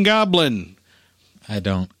 The Green Goblin. I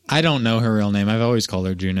don't know her real name. I've always called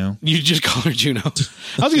her Juno. You just call her Juno. I was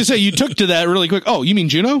going to say, you took to that really quick. Oh, you mean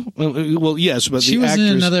Juno? Well, yes, but She the was actress.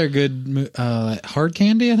 in another good Hard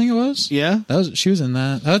Candy, I think it was. Yeah? She was in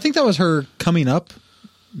that. I think that was her coming up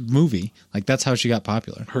movie. Like, that's how she got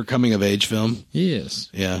popular. Her coming of age film. Yes.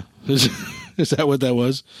 Yeah. Is that what that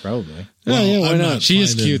was? Probably. Oh, yeah, why I'm not? She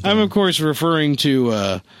is finding- cute. I'm, of course, referring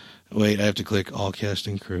to... wait, I have to click all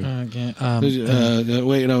casting crew. Okay.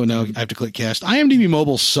 Wait, no, I have to click cast. IMDb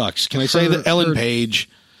Mobile sucks. Can I say that? Ellen Page.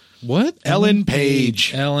 What? Ellen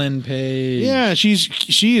Page. Ellen Page. Yeah, she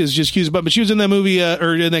is just cute, but she was in that movie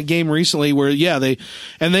or in that game recently where they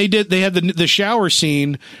had the shower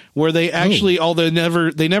scene where they actually although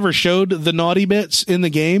they never showed the naughty bits in the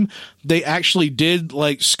game, they actually did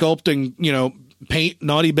like sculpt and paint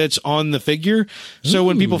naughty bits on the figure. So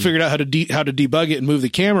when people figured out how to debug it and move the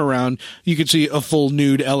camera around, you could see a full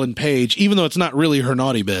nude Ellen Page, even though it's not really her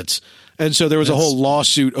naughty bits. And so there was a whole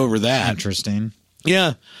lawsuit over that. Interesting.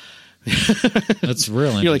 Yeah. That's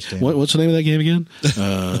real You're like, interesting. what's the name of that game again?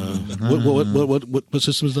 What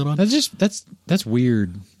system is that on? That's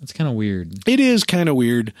weird. That's kind of weird. It is kind of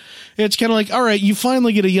weird. It's kind of like, all right, you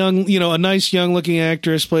finally get a nice young looking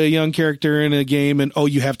actress play a young character in a game, and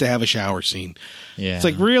you have to have a shower scene. Yeah. It's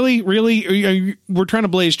like, really? We're trying to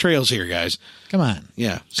blaze trails here, guys. Come on.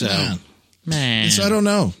 Yeah. So, Man. So I don't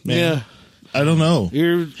know, man. yeah. I don't know.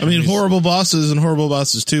 Horrible Bosses and Horrible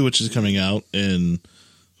Bosses 2, which is coming out in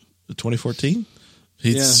 2014.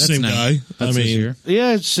 He's the same guy. That's this year.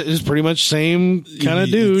 Yeah, it's pretty much same kind of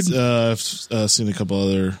dude. I've seen a couple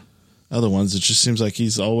other ones. It just seems like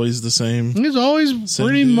he's always the same. He's always Same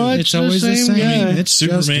pretty dude. much It's the always the same same. guy. It's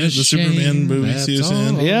Superman, just a the Superman shame, movies he was that's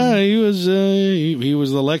in. all. Yeah, he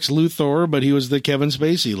was the Lex Luthor, but he was the Kevin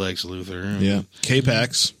Spacey Lex Luthor. Yeah,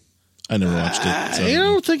 K-Pax. I never watched it. So. I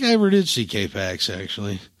don't think I ever did see K-Pax,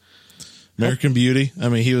 actually. American Beauty. I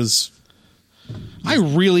mean, he was. I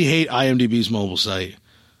really hate IMDb's mobile site.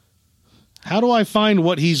 How do I find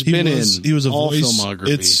what he's been in? He was a all voice. filmography.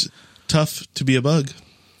 It's tough to be a bug,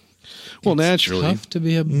 well, naturally. Tough to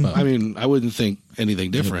be a bug. I mean, I wouldn't think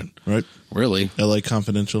anything different. right? Really, LA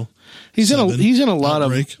Confidential. he's in a lot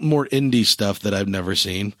Outbreak. of more indie stuff that I've never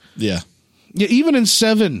seen. Yeah, Yeah, even in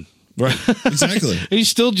Seven, right. Exactly. he's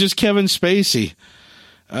still just Kevin Spacey.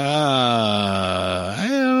 I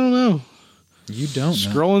don't know. You don't know.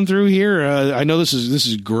 Scrolling through here, I know this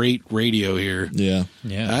is great radio here. Yeah,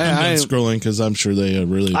 Yeah. I'm not scrolling because I'm sure they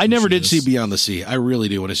really. I never did appreciate see Beyond the Sea. I really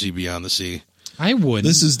do want to see Beyond the Sea. I would.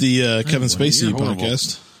 This is the Kevin Spacey You're horrible.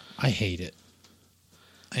 podcast. I hate it.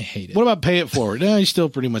 I hate it. What about Pay It Forward? No, he's still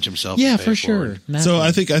pretty much himself. Yeah, in Pay for It sure. Forward. Nah. So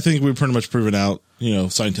I think we've pretty much proven out,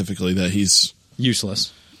 scientifically that he's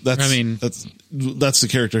Useless. that's the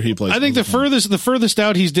character he plays. I think the furthest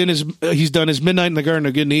out he's done is Midnight in the Garden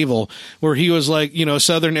of Good and Evil, where he was like,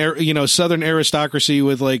 southern aristocracy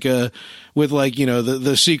with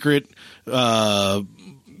the secret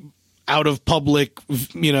out of public,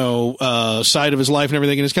 side of his life and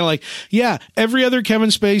everything. And it's kind of like, yeah, every other Kevin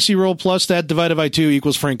Spacey role plus that divided by 2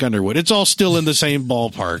 equals Frank Underwood. It's all still in the same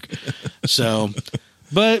ballpark. So,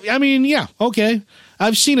 but I mean, yeah, okay.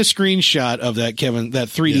 I've seen a screenshot of that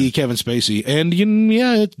 3D Kevin Spacey, and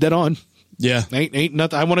it's dead on. Yeah, ain't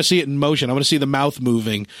nothing. I want to see it in motion. I want to see the mouth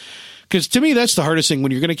moving, because to me that's the hardest thing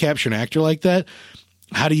when you're going to capture an actor like that.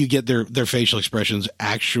 How do you get their facial expressions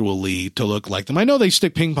actually to look like them? I know they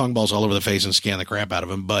stick ping pong balls all over the face and scan the crap out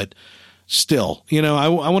of him, but still, I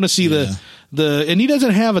want to see the and he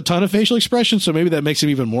doesn't have a ton of facial expressions, so maybe that makes him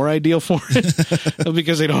even more ideal for it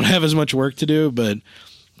because they don't have as much work to do. But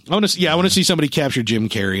I want to see somebody capture Jim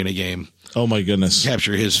Carrey in a game. Oh my goodness!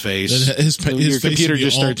 Capture his face. His computer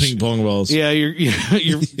just starts ping pong balls. Yeah, your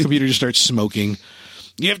computer just starts smoking.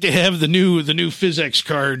 You have to have the new PhysX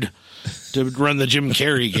card to run the Jim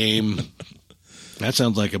Carrey game. That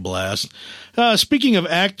sounds like a blast. Speaking of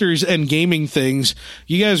actors and gaming things,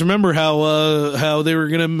 you guys remember how they were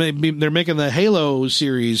they're making the Halo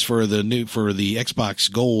series for the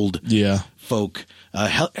Xbox Gold folk.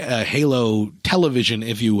 Halo television,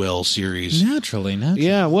 if you will, series. Naturally.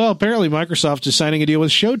 Yeah, well, apparently Microsoft is signing a deal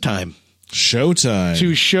with Showtime.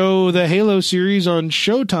 To show the Halo series on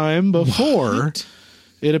Showtime before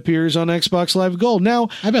it appears on Xbox Live Gold. Now,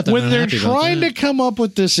 when they're trying to come up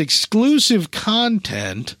with this exclusive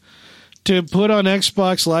content to put on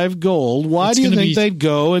Xbox Live Gold, why do you think they'd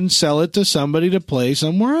go and sell it to somebody to play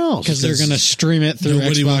somewhere else? Because they're going to stream it through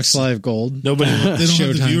Xbox Live Gold. They don't have the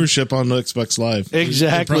viewership on Xbox Live. Exactly.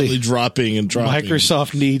 They're probably dropping.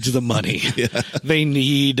 Microsoft needs the money. They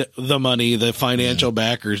need the money, the financial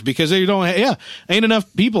backers, because they don't ain't enough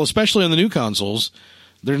people, especially on the new consoles.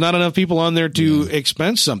 There's not enough people on there to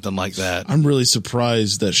expense something like that. I'm really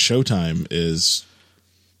surprised that Showtime is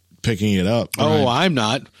picking it up. Oh, I'm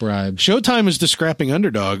not. Bribe. Showtime is the scrapping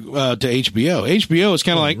underdog to HBO. HBO is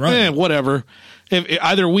kind of whatever.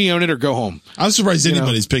 Either we own it or go home. I'm surprised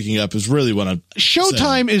anybody's picking up is really what I'm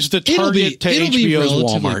Showtime saying. Is the target to HBO's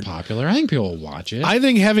Walmart. Popular. I think people will watch it. I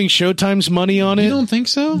think having Showtime's money on it. You don't think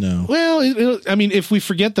so? No. Well, I mean, if we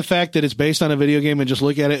forget the fact that it's based on a video game and just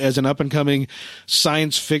look at it as an up and coming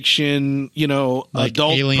science fiction, like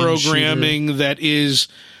adult programming shooter. That is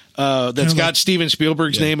that's got Steven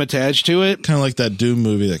Spielberg's name attached to it. Kind of like that Doom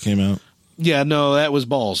movie that came out. Yeah, no, that was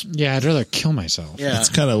balls. Yeah, I'd rather kill myself. Yeah. That's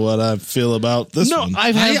kind of what I feel about this one.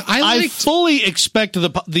 I fully expect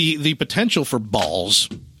the potential for balls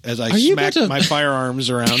as I smacked my firearms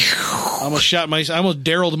around. I almost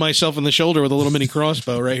darrelled myself in the shoulder with a little mini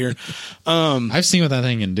crossbow right here. I've seen what that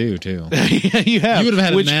thing can do too. Yeah, you have. You would have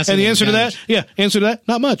had a massive. And the answer to that,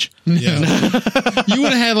 not much. Yeah. You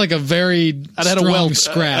would have had like a very strong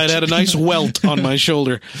scratch. I'd had a nice welt on my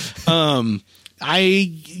shoulder.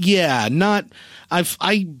 I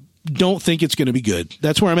don't think it's going to be good.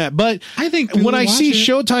 That's where I'm at. But I think when I see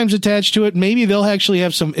Showtime's attached to it, maybe they'll actually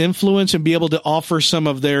have some influence and be able to offer some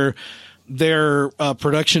of their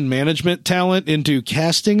production management talent into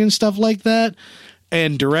casting and stuff like that.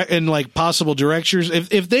 And direct and like possible directors,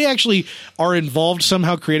 if they actually are involved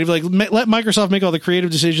somehow creatively, like let Microsoft make all the creative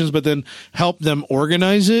decisions, but then help them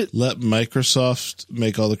organize it. Let Microsoft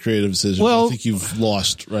make all the creative decisions. Well, I think you've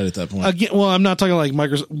lost right at that point. Again, well, I'm not talking like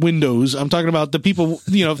Microsoft Windows. I'm talking about the people,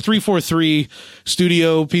 343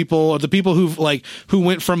 studio people, or the people who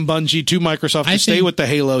went from Bungie to Microsoft to stay with the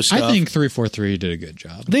Halo stuff. I think 343 did a good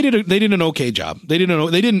job. They did an okay job. They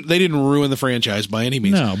didn't ruin the franchise by any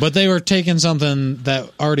means. No, but they were taking something that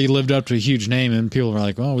already lived up to a huge name, and people were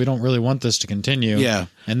like, "Well, we don't really want this to continue." Yeah,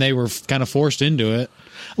 and they were kind of forced into it.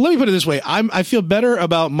 Let me put it this way: I feel better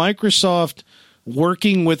about Microsoft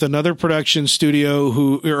working with another production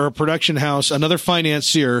studio or a production house, another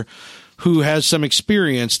financier who has some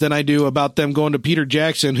experience than I do about them going to Peter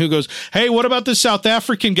Jackson, who goes, "Hey, what about this South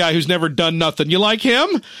African guy who's never done nothing? You like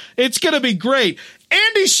him? It's going to be great.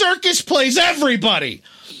 Andy Serkis plays everybody."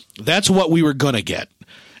 That's what we were going to get.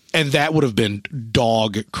 And that would have been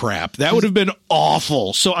dog crap. That would have been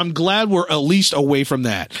awful. So I'm glad we're at least away from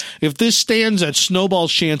that. If this stands at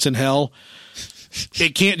snowball's chance in hell,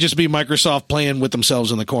 it can't just be Microsoft playing with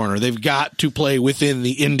themselves in the corner. They've got to play within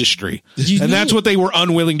the industry. And that's what they were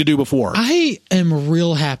unwilling to do before. I am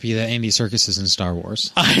real happy that Andy Serkis is in Star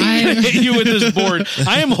Wars. I hit you with this board.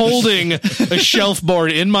 I am holding a shelf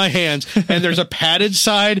board in my hands, and there's a padded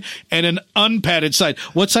side and an unpadded side.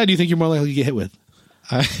 What side do you think you're more likely to get hit with?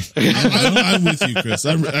 I'm with you, Chris.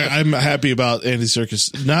 I'm happy about Andy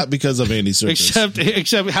Serkis, not because of Andy Serkis.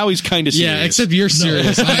 Except how he's kind of serious. Yeah, except you're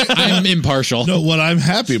serious. I'm impartial. No, what I'm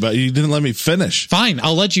happy about, you didn't let me finish. Fine,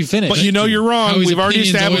 I'll let you finish. But you know you're wrong. Howie's We've already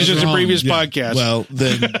opinion's established always this in wrong. previous Yeah. podcast. Well,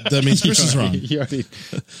 then that means Chris is wrong. You already-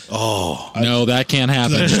 oh, no, that can't I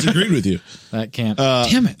happen. just agreed with you. That can't.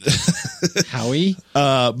 Damn it, Howie.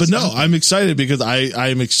 But no, I'm excited because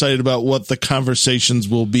I'm excited about what the conversations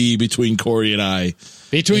will be between Corey and I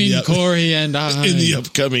Between Yep. Corey and I. in the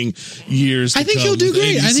upcoming years. I to think come he'll do with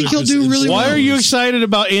great. Andy I think he'll Serkis do and really Star why well. are you Wars. excited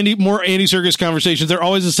about more Andy Serkis conversations? They're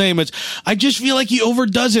always the same. I just feel like he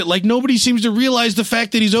overdoes it. Like nobody seems to realize the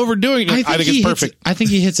fact that he's overdoing it. I think it's perfect. I think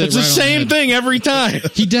he hits it. It's right the on same head. thing every time.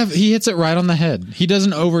 He hits it right on the head. He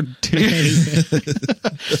doesn't overdo anything.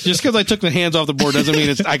 Just because I took the hands off the board doesn't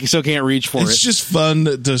mean I still can't reach for It's it. just fun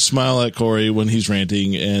to smile at Corey when he's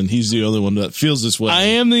ranting, and he's the only one that feels this way.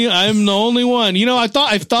 I'm the only one. You know, I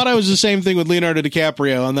thought I was the same thing with Leonardo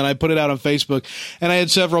DiCaprio, and then I put it out on Facebook, and I had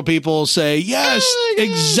several people say, "Yes,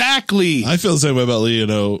 exactly." I feel the same way about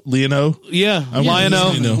Leonardo. Yeah, I want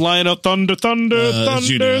Lionel, Lino. Lionel, Thunder,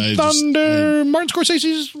 Junior, Thunder. Martin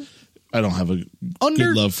Scorsese's I don't have a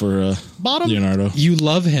Under- good love for bottom. Leonardo. You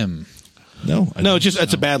love him. No, I No, don't.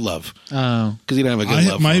 it's a bad love Oh, because he don't have a good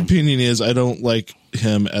love. My for him. opinion is I don't like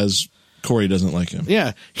him as Corey doesn't like him.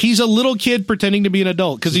 Yeah, he's a little kid pretending to be an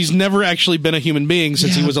adult because he's never actually been a human being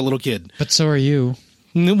since he Yeah. was a little kid. but so are you.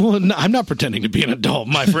 Well, no, I'm not pretending to be an adult,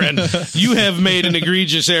 my friend. You have made an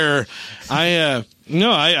egregious error. I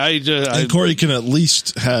And Corey can at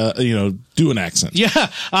least do an accent. yeah,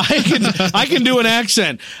 I can do an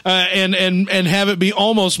accent and have it be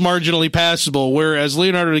almost marginally passable. Whereas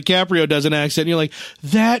Leonardo DiCaprio does an accent, and you're like,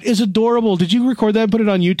 that is adorable. Did you record that and put it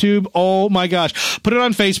on YouTube? Oh my gosh, put it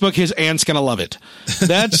on Facebook. His aunt's gonna love it.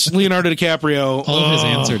 That's Leonardo DiCaprio. All of his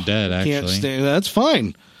aunts are dead. Can't Actually, stand. That's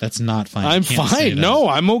fine. that's not fine. I'm You can't say fine. that. No,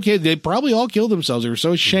 I'm okay. They probably all killed themselves. They were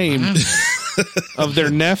so ashamed of their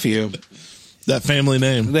nephew. That family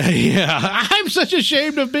name. Yeah, I'm such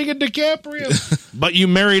ashamed of being a DiCaprio. But you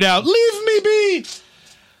married out. Leave me be.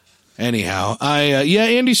 Anyhow,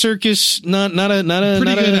 Andy Serkis, not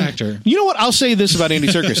Pretty good actor. You know what? I'll say this about Andy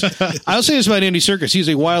Serkis. He's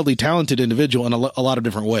a wildly talented individual in a lot of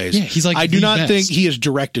different ways. Yeah, he's like I do the not best. think he is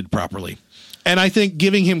directed properly. And I think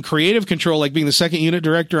giving him creative control, like being the second unit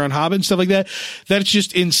director on Hobbit and stuff like that, that's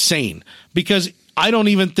just insane. Because I don't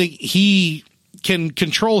even think he can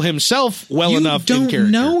control himself well You enough in don't character.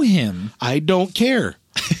 know him. I don't care.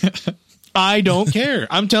 I don't care.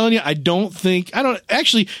 I'm telling you,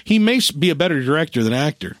 actually, he may be a better director than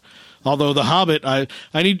actor. Although The Hobbit, I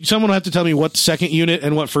need someone to have to tell me what second unit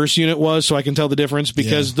and what first unit was so I can tell the difference,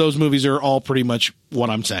 because those movies are all pretty much what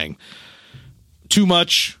I'm saying. Too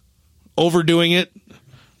much, overdoing it.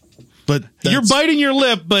 But You're biting your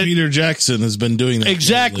lip, but Peter Jackson has been doing that.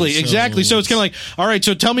 exactly. So it's kind of like, all right,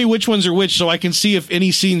 so tell me which ones are which so I can see if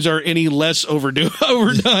any scenes are any less overdone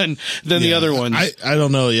than the other ones. I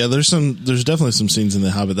don't know. Yeah, there's definitely some scenes in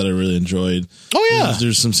The Hobbit that I really enjoyed. Oh, yeah.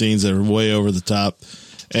 There's some scenes that are way over the top,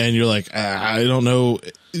 and you're like, I don't know.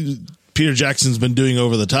 Peter Jackson's been doing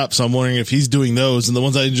over the top, so I'm wondering if he's doing those, and the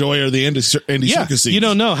ones I enjoy are the Andy Serkis scenes. You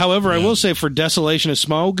don't know. However, I will say for Desolation of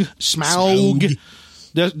Smaug.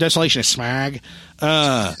 Desolation of Smag.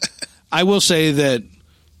 I will say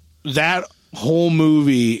that whole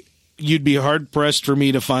movie, you'd be hard pressed for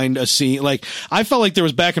me to find a scene. Like, I felt like there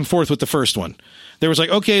was back and forth with the first one. There was like,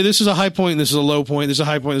 okay, this is a high point, this is a low point, this is a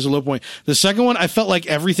high point, this is a low point. The second one, I felt like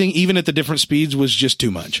everything, even at the different speeds, was just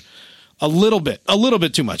too much. A little bit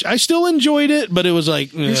too much. I still enjoyed it, but it was like,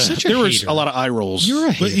 such a there was hater. a lot of eye rolls. You're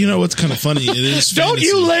a But you know what's kind of funny? It is Don't fantasy.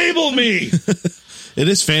 you label me! It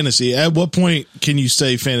is fantasy. At what point can you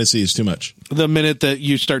say fantasy is too much? The minute that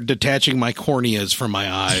you start detaching my corneas from my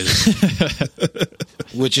eyes,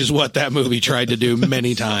 which is what that movie tried to do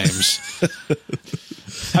many times.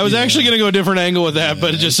 I was actually going to go a different angle with that,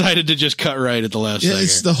 but decided to just cut right at the last Yeah, second.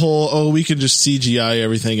 it's the whole, we can just CGI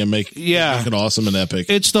everything and make it awesome and epic.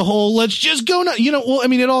 It's the whole, let's just go now. Well, I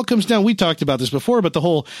mean, it all comes down, we talked about this before, but the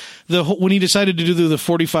whole, when he decided to do the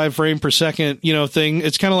 45 frame per second, thing,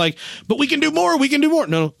 it's kind of like, but we can do more.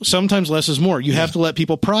 No, sometimes less is more. You have to let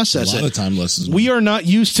people process a lot it. of time less is more. We are not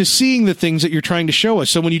used to seeing the things that you're trying to show us.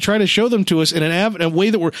 So when you try to show them to us in a way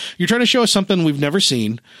that you're trying to show us something we've never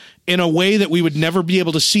seen, in a way that we would never be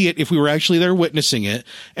able to see it if we were actually there witnessing it,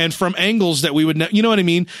 and from angles that we would you know what I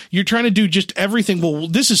mean? You're trying to do just everything. Well,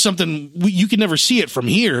 this is something you can never see it from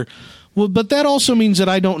here. Well, but that also means that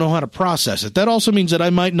I don't know how to process it. That also means that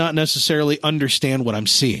I might not necessarily understand what I'm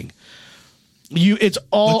seeing. It's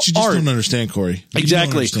all but you just art. don't understand, Corey. You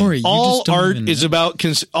Exactly. don't understand. Corey, you all just don't art even is know. about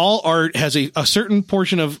all art has a certain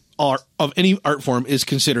portion of art of any art form is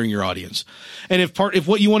considering your audience. And if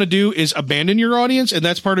what you want to do is abandon your audience and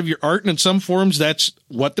that's part of your art, and in some forms that's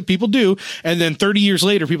what the people do, and then 30 years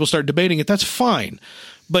later people start debating it, that's fine.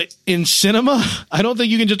 But in cinema, I don't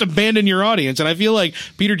think you can just abandon your audience. And I feel like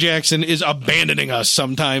Peter Jackson is abandoning us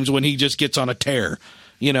sometimes when he just gets on a tear.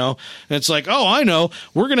 You know, and it's like, oh, I know.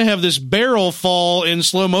 We're going to have this barrel fall in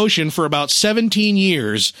slow motion for about 17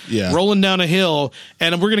 years, rolling down a hill,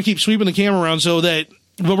 and we're going to keep sweeping the camera around but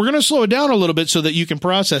we're going to slow it down a little bit so that you can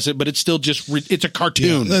process it, but it's still just, it's a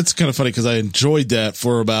cartoon. Yeah, that's kind of funny because I enjoyed that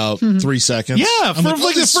for about 3 seconds. Yeah, for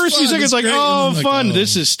like the first few seconds, like, oh, fun. Oh.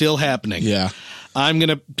 This is still happening. Yeah. I'm going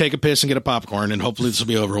to take a piss and get a popcorn, and hopefully this will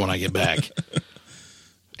be over when I get back.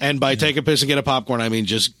 And by take a piss and get a popcorn, I mean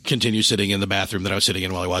just continue sitting in the bathroom that I was sitting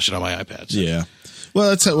in while I watched it on my iPad. So. Yeah. Well,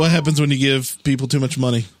 that's what happens when you give people too much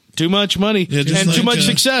money. Too much money and too much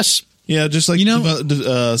success. Yeah, just like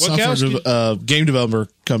software game developer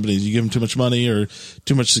companies. You give them too much money or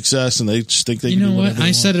too much success, and they just think they can do whatever they want.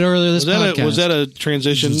 I said it earlier this podcast. Was that a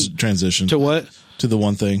transition? Transition. To what? To the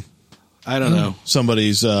one thing. I don't know.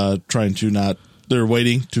 Somebody's trying to not... They're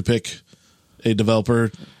waiting to pick a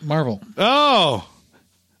developer. Marvel. Oh!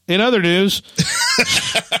 In other news,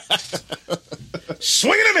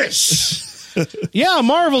 swing and a miss. Yeah,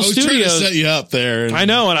 Marvel Studios. Trying to set you up there. I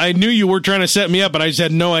know, and I knew you were trying to set me up, but I just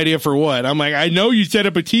had no idea for what. I'm like, I know you set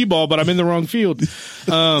up a T-ball, but I'm in the wrong field.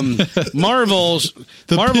 Marvel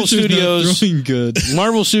Studios. Good.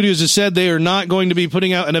 Marvel Studios has said they are not going to be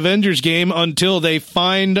putting out an Avengers game until they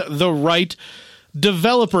find the right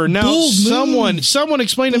developer. Now, someone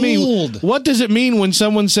explain to me, what does it mean when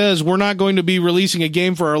someone says we're not going to be releasing a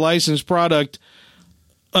game for our licensed product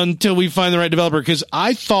until we find the right developer? Because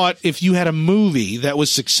I thought if you had a movie that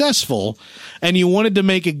was successful and you wanted to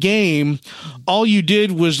make a game, all you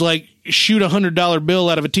did was like shoot $100 bill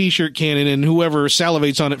out of a t-shirt cannon, and whoever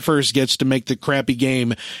salivates on it first gets to make the crappy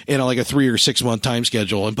game in like a 3 or 6 month time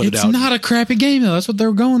schedule and put it out. It's not a crappy game though. That's what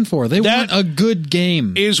they're going for. They want a good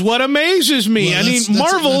game. Is what amazes me. Well,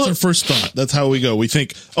 Marvel. That's our first thought. That's how we go. We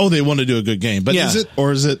think, they want to do a good game, but is it,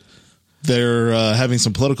 or is it they're having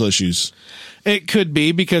some political issues? It could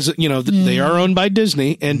be because, they are owned by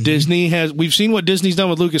Disney, and Disney we've seen what Disney's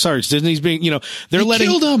done with LucasArts. Disney's being, they're letting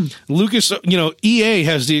killed them. Lucas, EA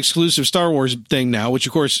has the exclusive Star Wars thing now, which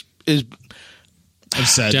of course is, I'm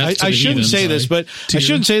sad. I shouldn't say this, but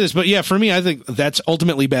yeah, for me, I think that's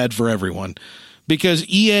ultimately bad for everyone because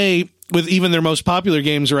EA, with even their most popular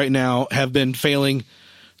games right now, have been failing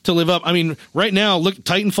to live up. I mean, right now, look,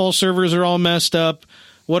 Titanfall servers are all messed up.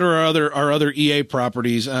 What are our other EA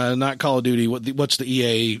properties? Not Call of Duty. What's the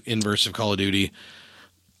EA inverse of Call of Duty?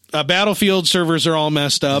 Battlefield servers are all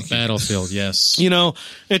messed up. Battlefield, yes.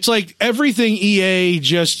 It's like everything EA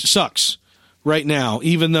just sucks right now,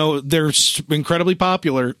 even though they're incredibly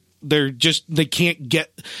popular. They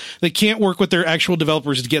can't work with their actual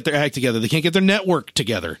developers to get their act together. They can't get their network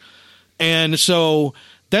together. And so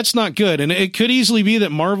that's not good. And it could easily be that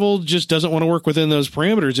Marvel just doesn't want to work within those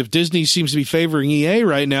parameters. If Disney seems to be favoring EA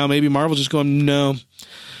right now, maybe Marvel's just going, no.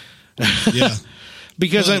 Yeah.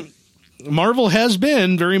 Because Marvel has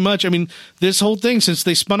been very much, this whole thing since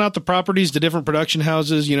they spun out the properties to different production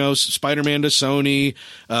houses, Spider-Man to Sony,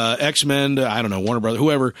 X-Men to, I don't know, Warner Brothers,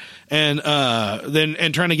 whoever, and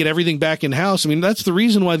trying to get everything back in-house. That's the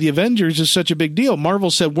reason why the Avengers is such a big deal.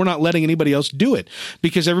 Marvel said, we're not letting anybody else do it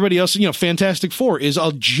because everybody else, Fantastic Four is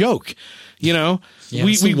a joke. Yeah,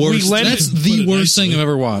 that's the worst thing I've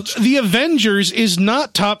ever watched. The Avengers is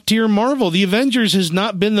not top tier Marvel. The Avengers has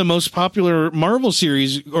not been the most popular Marvel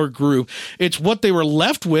series or group. It's what they were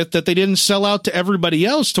left with that they didn't sell out to everybody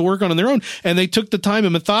else to work on their own. And they took the time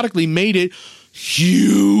and methodically made it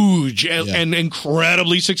huge and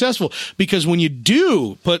incredibly successful. Because when you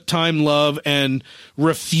do put time, love, and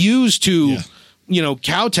refuse to,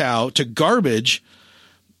 kowtow to garbage,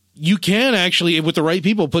 you can actually, with the right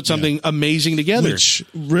people, put something amazing together. Which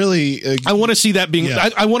really... I want to see that being... Yeah.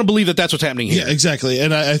 I want to believe that that's what's happening here. Yeah, exactly.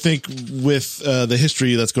 And I think with the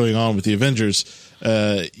history that's going on with the Avengers,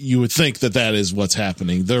 you would think that is what's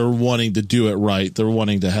happening. They're wanting to do it right. They're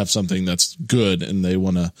wanting to have something that's good, and they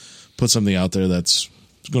want to put something out there that's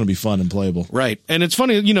going to be fun and playable. Right. And it's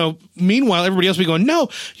funny, meanwhile, everybody else will be going, no,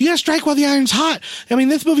 you got to strike while the iron's hot.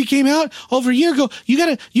 This movie came out over a year ago. You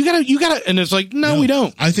gotta. And it's like, no, we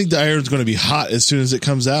don't. I think the iron's going to be hot as soon as it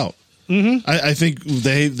comes out. Mm-hmm. I think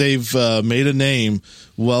they've made a name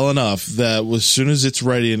well enough that as soon as it's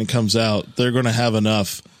ready and it comes out, they're going to have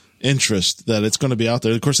enough interest that it's going to be out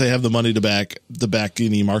there. Of course, they have the money to back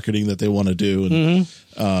any marketing that they want to do, and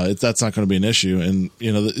that's not going to be an issue. And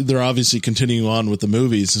they're obviously continuing on with the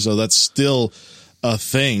movies, so that's still a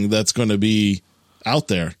thing that's going to be out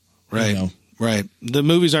there. Right. Right. The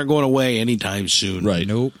movies aren't going away anytime soon. Right.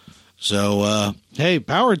 Nope. So, hey,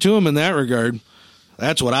 power to them in that regard.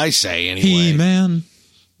 That's what I say anyway. He-Man.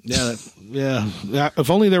 Yeah. If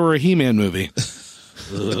only there were a He-Man movie.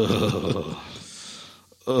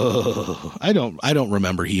 I don't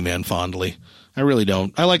remember He-Man fondly. I really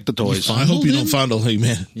don't. I like the toys. I hope you don't fondle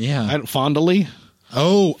He-Man. Yeah. Fondly?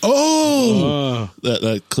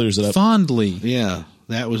 That clears it up. Fondly. Yeah.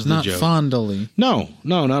 That was the Not joke. fondly. No,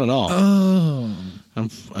 not at all. Oh. I'm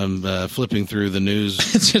flipping through the news.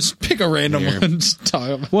 Just pick a random one to talk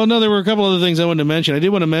about. Well, no, there were a couple other things I wanted to mention. I did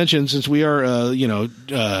want to mention, since we are,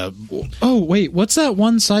 oh, wait. What's that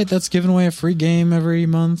one site that's giving away a free game every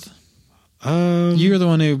month? You're the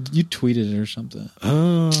one you tweeted it or something.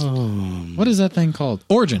 What is that thing called?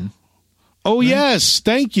 Origin. Oh, right? Yes.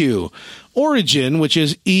 Thank you. Origin, which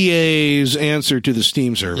is EA's answer to the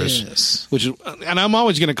Steam service. Yes. And I'm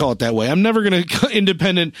always going to call it that way. I'm never going to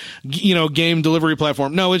independent, game delivery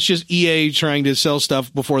platform. No, it's just EA trying to sell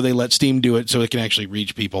stuff before they let Steam do it so it can actually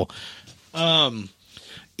reach people.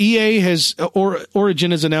 EA has, Origin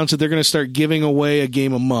has announced that they're going to start giving away a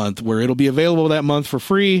game a month where it'll be available that month for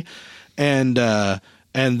free. And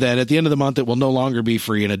then at the end of the month, it will no longer be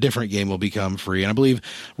free, and a different game will become free. And I believe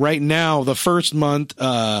right now, the first month,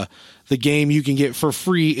 the game you can get for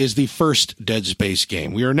free is the first Dead Space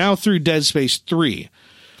game. We are now through Dead Space 3.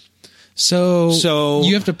 So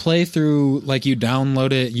you have to play through, like, you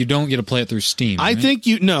download it. You don't get to play it through Steam. I think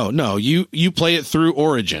you play it through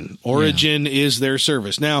Origin. Origin is their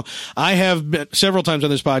service. Now, I have been, several times on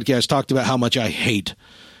this podcast talked about how much I hate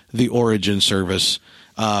the Origin service.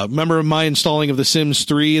 Remember my installing of The Sims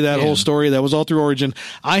 3, that whole story? That was all through Origin.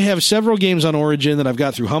 I have several games on Origin that I've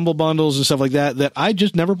got through Humble Bundles and stuff like that I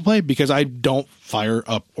just never play because I don't fire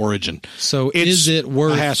up Origin. So is it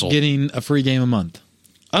worth getting a free game a month?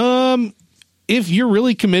 If you're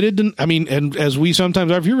really committed to, and as we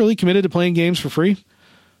sometimes are, if you're really committed to playing games for free,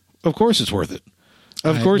 of course it's worth it.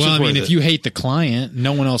 Of course, it's worth it. If you hate the client,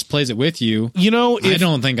 no one else plays it with you. I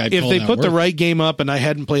don't think I'd. If they put the right game up and I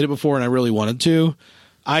hadn't played it before and I really wanted to,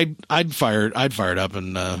 I'd fire it up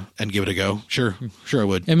and give it a go. Sure I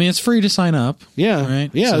would. I mean, it's free to sign up. Yeah, right.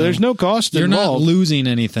 Yeah, so there's no cost involved. You're not losing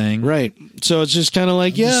anything, right? So it's just kind of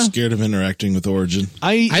like, I'm just scared of interacting with Origin.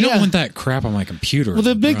 I don't want that crap on my computer. Well,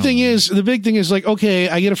 the big thing is like, okay,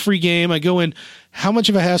 I get a free game. I go in. How much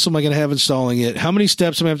of a hassle am I going to have installing it? How many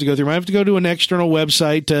steps am I have to go through? I have to go to an external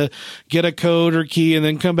website to get a code or key and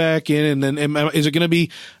then come back in. And then is it going to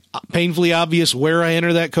be painfully obvious where I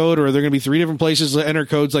enter that code, or are there going to be 3 different places to enter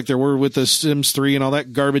codes like there were with the Sims 3 and all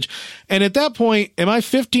that garbage? And at that point, am I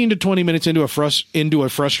 15 to 20 minutes into a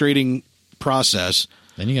frustrating process?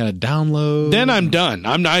 Then you got to download. Then I'm done.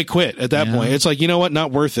 I quit at that point. It's like, you know what?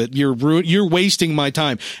 Not worth it. You're wasting my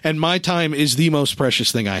time, and my time is the most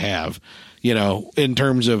precious thing I have. In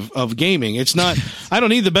terms of gaming, it's not, I don't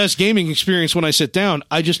need the best gaming experience when I sit down.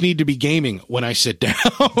 I just need to be gaming when I sit down.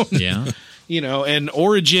 Yeah. And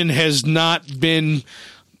Origin has not been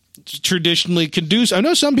traditionally conducive. I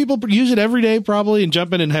know some people use it every day probably and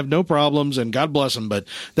jump in and have no problems, and God bless them, but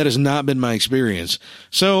that has not been my experience.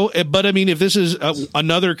 So, but I mean, if this is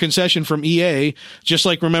another concession from EA, just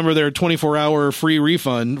like remember their 24-hour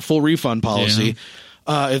full refund policy. Yeah.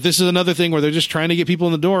 If this is another thing where they're just trying to get people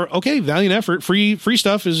in the door, okay, valiant effort. Free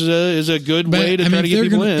stuff is a good way to try to get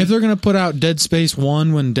people in. If they're going to put out Dead Space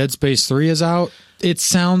 1 when Dead Space 3 is out,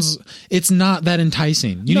 it's not that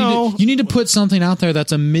enticing. You need to put something out there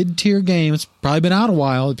that's a mid-tier game. It's probably been out a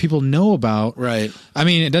while that people know about. Right. I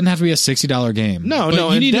mean, it doesn't have to be a $60 game.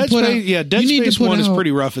 No. You need Dead Space 1 is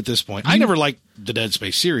pretty rough at this point. I never liked the Dead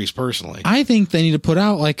Space series personally. I think they need to put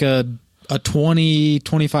out like a $20,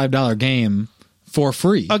 $25 game for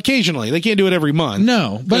free. Occasionally. They can't do it every month.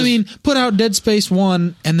 No. But I mean, put out Dead Space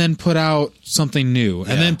 1 and then put out something new.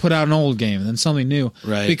 And then put out an old game and then something new.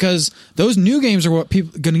 Right. Because those new games are what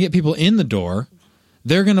going to get people in the door.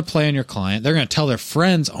 They're going to play on your client. They're going to tell their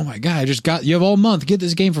friends, oh my God, you have all month. Get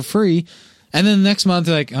this game for free. And then the next month,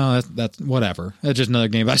 they're like, oh, that's whatever. That's just another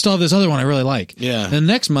game. But I still have this other one I really like. Yeah. And the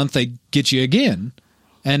next month, they get you again.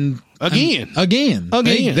 And Again.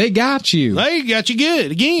 They got you. They got you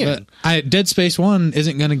good. Again. But Dead Space 1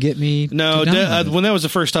 isn't going to get me. No, when that was the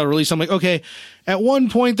first title release, I'm like, okay, at one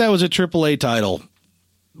point that was a AAA title.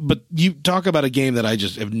 But you talk about a game that I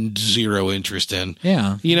just have zero interest in.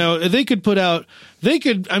 Yeah. They could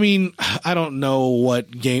I mean, I don't know what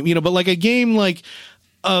game, but like a game like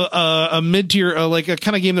a mid-tier, like a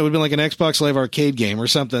kind of game that would have been like an Xbox Live Arcade game or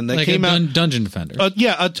something that like came out. Dungeon Defender. A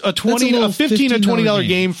 $15 to $20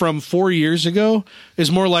 game from 4 years ago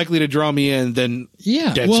is more likely to draw me in than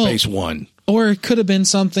Dead Space 1. Or it could have been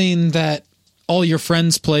something that all your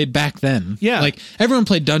friends played back then. Yeah. Like everyone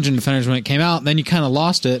played Dungeon Defenders when it came out, and then you kind of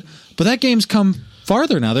lost it. But that game's come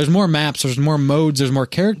farther now. There's more maps, there's more modes, there's more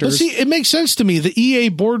characters. But see, it makes sense to me. The EA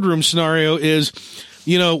boardroom scenario is,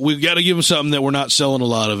 we've got to give them something that we're not selling a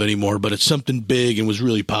lot of anymore, but it's something big and was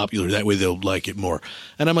really popular. That way they'll like it more.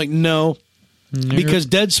 And I'm like, no, because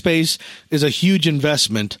Dead Space is a huge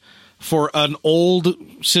investment for an old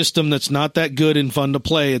system that's not that good and fun to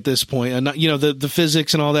play at this point. And, the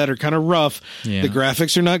physics and all that are kind of rough. Yeah. The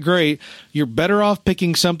graphics are not great. You're better off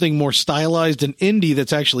picking something more stylized and indie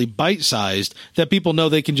that's actually bite-sized that people know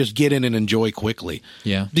they can just get in and enjoy quickly.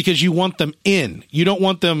 Yeah. Because you want them in. You don't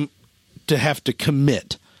want them to have to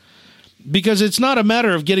commit. Because it's not a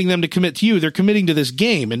matter of getting them to commit to you. They're committing to this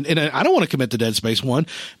game. And I don't want to commit to Dead Space 1.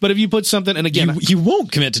 But if you put something, and again... You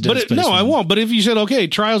won't commit to Dead Space 1. No, I won't. But if you said, okay,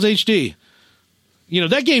 Trials HD,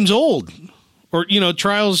 that game's old. Or,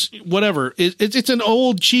 Trials, whatever. It's an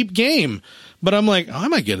old, cheap game. But I'm like, I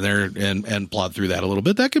might get in there and plod through that a little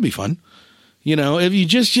bit. That could be fun. If you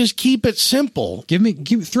just keep it simple.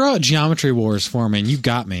 Throw out Geometry Wars for me, and you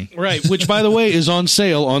got me. Right, which, by the way, is on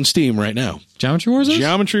sale on Steam right now. Geometry Wars is?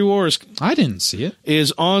 Geometry Wars. I didn't see it.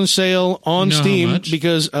 Is on sale on Steam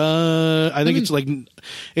because I think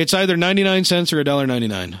it's either 99 cents or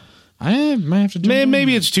 $1.99. I might have to do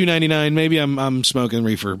maybe it's $2.99. Maybe I'm smoking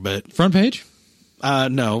reefer, but front page?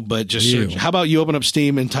 No, but just search. How about you open up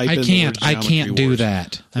Steam and type in I can't do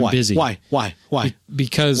that. I'm busy. Why?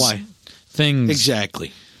 Because why? Things.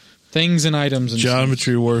 Exactly. Things and items. And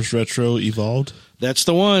Geometry Wars Retro Evolved. That's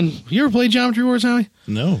the one. You ever played Geometry Wars, Howie?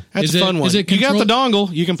 No. That's a fun one. You got the dongle.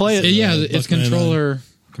 You can play it. Yeah, it's controller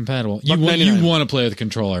compatible. You want to play with a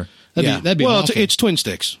controller. That'd be well, it's twin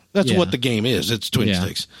sticks. That's what the game is. It's twin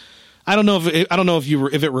sticks. I don't know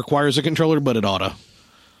if it requires a controller, but it oughta.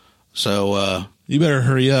 So you better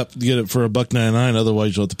hurry up to get it for $1.99.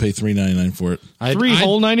 Otherwise, you'll have to pay $3.99 for it.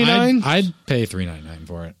 $3.99. I'd pay $3.99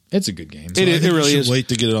 for it. It's a good game. So it really is. Wait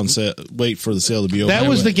to get it on sale. Wait for the sale to be over. That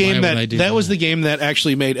was the game was the game that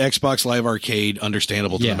actually made Xbox Live Arcade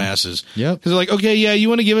understandable to the masses. Yep. Because like, okay, you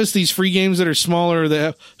want to give us these free games that are smaller, that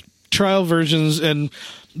have trial versions,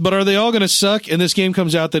 but are they all going to suck? And this game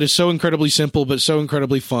comes out that is so incredibly simple but so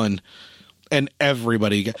incredibly fun, and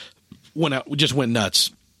everybody just went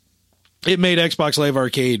nuts. It made Xbox Live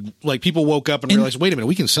Arcade, like, people woke up and realized, wait a minute,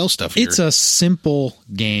 we can sell stuff here. It's a simple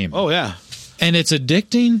game. Oh, yeah. And it's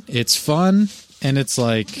addicting, it's fun, and it's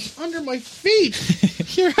like... Under my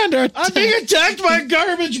feet. You're under attack. I'm being attacked by a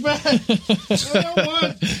garbage bag.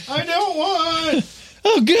 I don't want.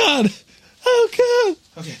 Oh, God. Oh, God.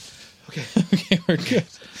 Okay, we're good.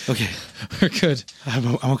 Okay. We're good.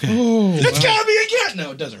 I'm okay. Oh, it's got me again.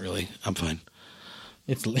 No, it doesn't really. I'm fine.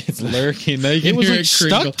 It's lurking. Now you can it was hear like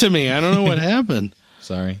stuck to me. I don't know what happened.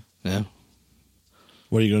 Sorry. Yeah.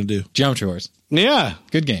 What are you going to do? Geometry Wars. Yeah.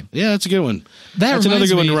 Good game. Yeah, that's a good one. That's another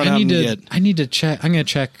good one to run out and get. I need to check. I'm going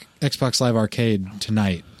to check Xbox Live Arcade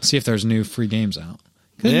tonight. See if there's new free games out.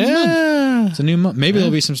 Yeah. It's a new month. Maybe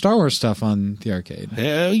there'll be some Star Wars stuff on the arcade.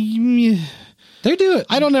 They do it.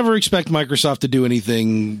 I don't ever expect Microsoft to do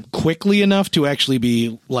anything quickly enough to actually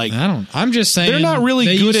be like. I'm just saying they're not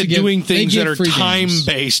really good at doing things that are time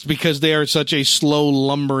based because they are such a slow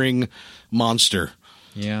lumbering monster.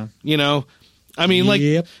 Yeah. I mean,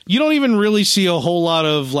 you don't even really see a whole lot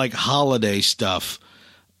of like holiday stuff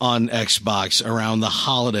on Xbox around the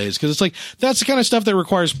holidays because it's like that's the kind of stuff that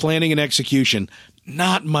requires planning and execution,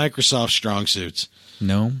 not Microsoft strong suits.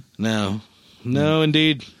 No,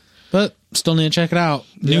 indeed. But still need to check it out.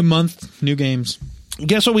 New month, new games.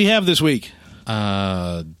 Guess what we have this week?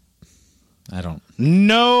 I don't.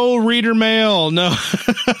 No reader mail. No.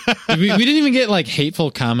 we didn't even get like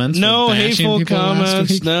hateful comments. No hateful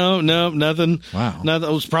comments. No, nothing. Wow. Nothing.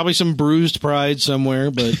 It was probably some bruised pride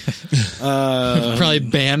somewhere, but probably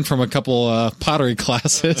banned from a couple pottery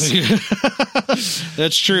classes.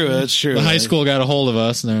 That's true. The high school got a hold of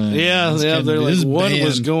us, and they're like, they're like, what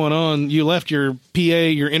was going on? You left your PA,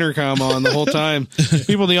 your intercom on the whole time.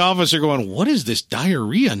 People in the office are going, what is this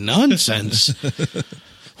diarrhea nonsense?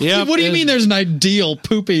 Yeah. What do you mean there's an ideal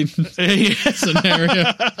pooping scenario?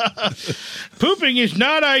 Pooping is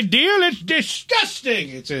not ideal. It's disgusting.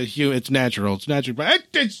 It's natural. It's natural. But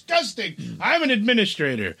it's disgusting. I'm an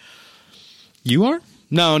administrator. You are?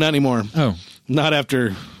 No, not anymore. Oh. Not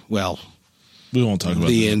after, we won't talk about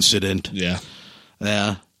the incident. Yeah.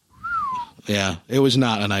 Yeah. Yeah. It was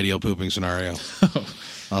not an ideal pooping scenario.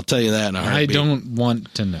 I'll tell you that in a heartbeat. I don't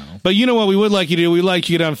want to know. But you know what we would like you to do? We'd like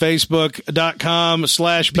you to get on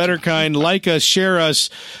Facebook.com/BetterKind. Like us, share us.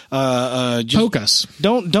 Poke us.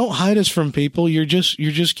 Don't hide us from people. You're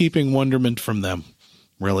just keeping wonderment from them.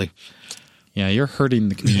 Really. Yeah, you're hurting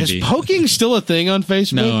the community. Is poking still a thing on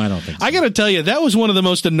Facebook? No, I don't think so. I got to tell you, that was one of the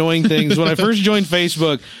most annoying things when I first joined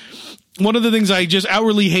Facebook. One of the things I just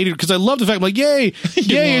outwardly hated, because I love the fact, I'm like, yay,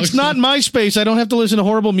 it's not MySpace. I don't have to listen to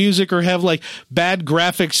horrible music or have like bad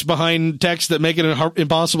graphics behind text that make it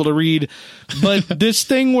impossible to read. But this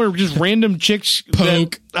thing where just random chicks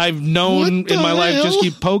that I've known in my life just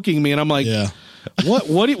keep poking me, and I'm like,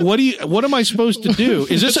 what am I supposed to do?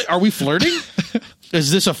 Are we flirting? Is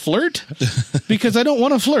this a flirt? Because I don't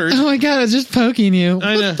want to flirt. Oh my God, I was just poking you.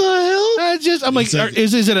 What the hell? I'm like,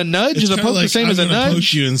 is it a nudge? Is a poke the same as a nudge?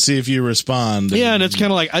 Poke you and see if you respond. Yeah, and it's kind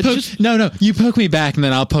of like, no, you poke me back and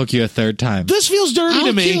then I'll poke you a third time. This feels dirty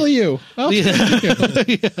to me. I'll kill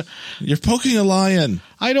you. You're poking a lion.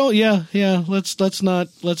 I don't. Yeah. Let's not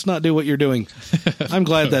do what you're doing. I'm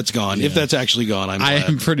glad that's gone. If that's actually gone, I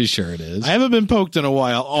am pretty sure it is. I haven't been poked in a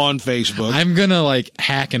while on Facebook. I'm gonna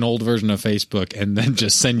hack an old version of Facebook and then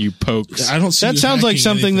just send you pokes. I don't see that sounds like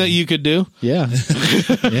something that you could do. Yeah.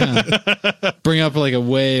 Bring up a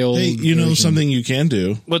way old. Hey, you know something you can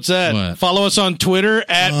do. What's that? What? Follow us on Twitter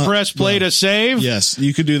at Press Play to Save. Yes,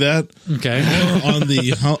 you could do that. Okay.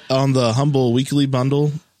 Or on the Humble Weekly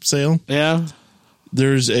Bundle sale. Yeah.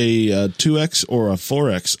 There's a 2X or a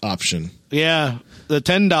 4X option. Yeah. The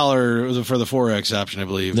 $10 for the 4X option, I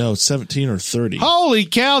believe. No, it's 17 or 30. Holy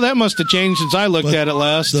cow, that must have changed since I looked at it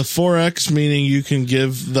last. The 4X meaning you can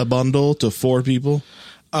give the bundle to 4 people.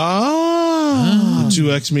 Oh. The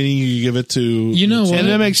 2X meaning you give it to... You know what? And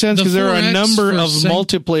that makes sense because there are a number of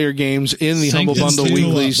multiplayer games in the Humble Bundle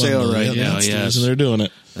weekly sale right now. Yes, and they're doing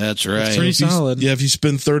it. That's right. It's pretty solid. If you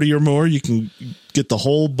spend 30 or more, you can get the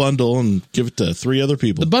whole bundle and give it to 3 other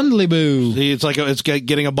people. The bundly boo. It's like it's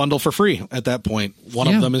getting a bundle for free at that point. One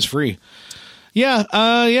of them is free. Yeah.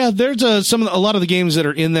 There's a lot of the games that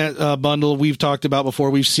are in that bundle we've talked about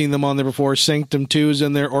before. We've seen them on there before. Sanctum 2 is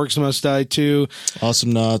in there. Orcs Must Die 2.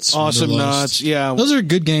 Awesome Knots. Yeah, those are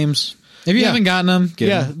good games. If you haven't gotten them,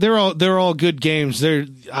 they're all good games.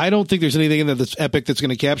 I don't think there's anything in there that's epic that's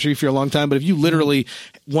going to capture you for a long time. But if you literally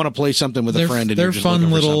want to play something with a friend, and they're you're just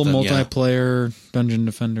fun little multiplayer Dungeon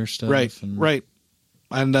Defender stuff, right?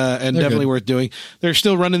 And definitely good. Worth doing. They're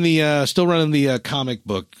still running the comic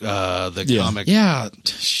book, comic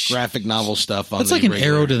graphic novel stuff. That's like an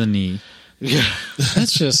arrow to the knee. Yeah,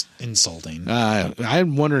 that's just insulting.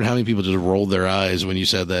 I'm wondering how many people just rolled their eyes when you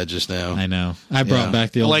said that just now. I know. I brought back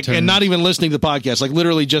the old term. And not even listening to the podcast. Like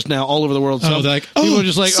literally just now, all over the world. People are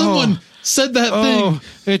just like, someone said that thing.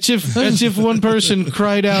 It's as if one person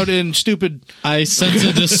cried out in stupid. I sense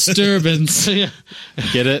a disturbance.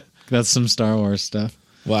 Get it? That's some Star Wars stuff.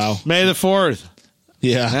 Wow. May the 4th.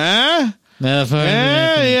 Yeah. Huh?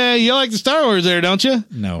 Yeah, you like the Star Wars there, don't you?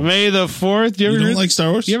 No. May the 4th. You don't like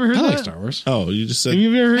Star Wars? You ever heard that? I like Star Wars. Oh, you just said... Have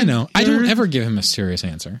you ever heard? I know. I don't ever give him a serious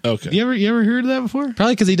answer. Okay. You ever heard of that before?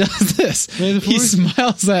 Probably because he does this. May the 4th? He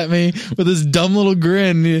smiles at me with his dumb little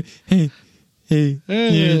grin. Hey.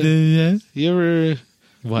 You ever...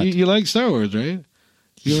 What? You like Star Wars, right?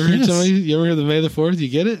 You ever heard somebody... You ever heard the May the 4th? You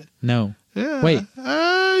get it? No. Yeah. Wait.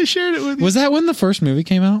 I shared it with you. Was that when the first movie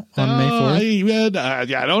came out on May 4th? I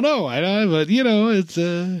don't know. But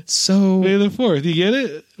it's so May the 4th. You get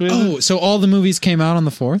it? So all the movies came out on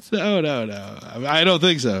the 4th? No. I don't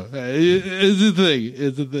think so. It's a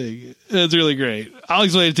thing. It's really great. I'll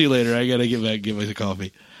explain it to you later. I gotta get back and get my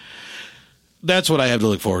coffee. That's what I have to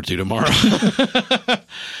look forward to tomorrow.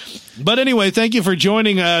 But anyway, thank you for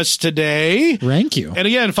joining us today. Thank you. And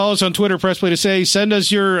again, follow us on Twitter, Press Play to Save. Send us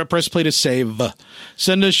your Press Play to Save.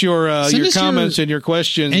 Send us your comments and your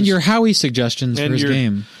questions. And your Howie suggestions for his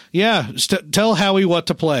game. Yeah. Tell Howie what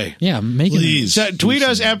to play. Yeah, make it. Tweet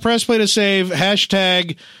us at Press Play to Save.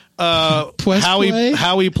 Hashtag Howie Play.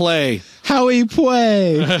 Howie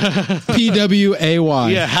Play.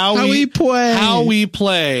 PWAY. Yeah, Howie Play. Howie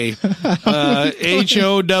Play. HOWIEPLAY.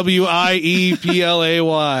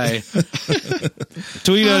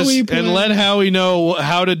 Tweet us and let Howie know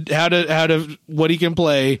how to what he can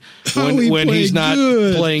play when he's not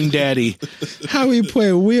playing Daddy. Howie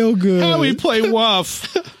play real good. Howie play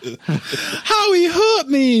wuff. Howie hurt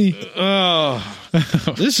me. Oh.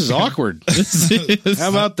 This is awkward. How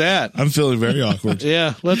about that? I'm feeling very awkward.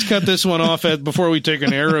 Yeah, let's cut this one off before we take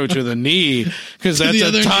an arrow to the knee, because that's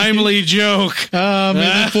a timely joke.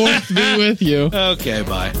 May the 4th be with you. Okay,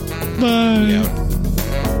 bye. Bye. Yeah.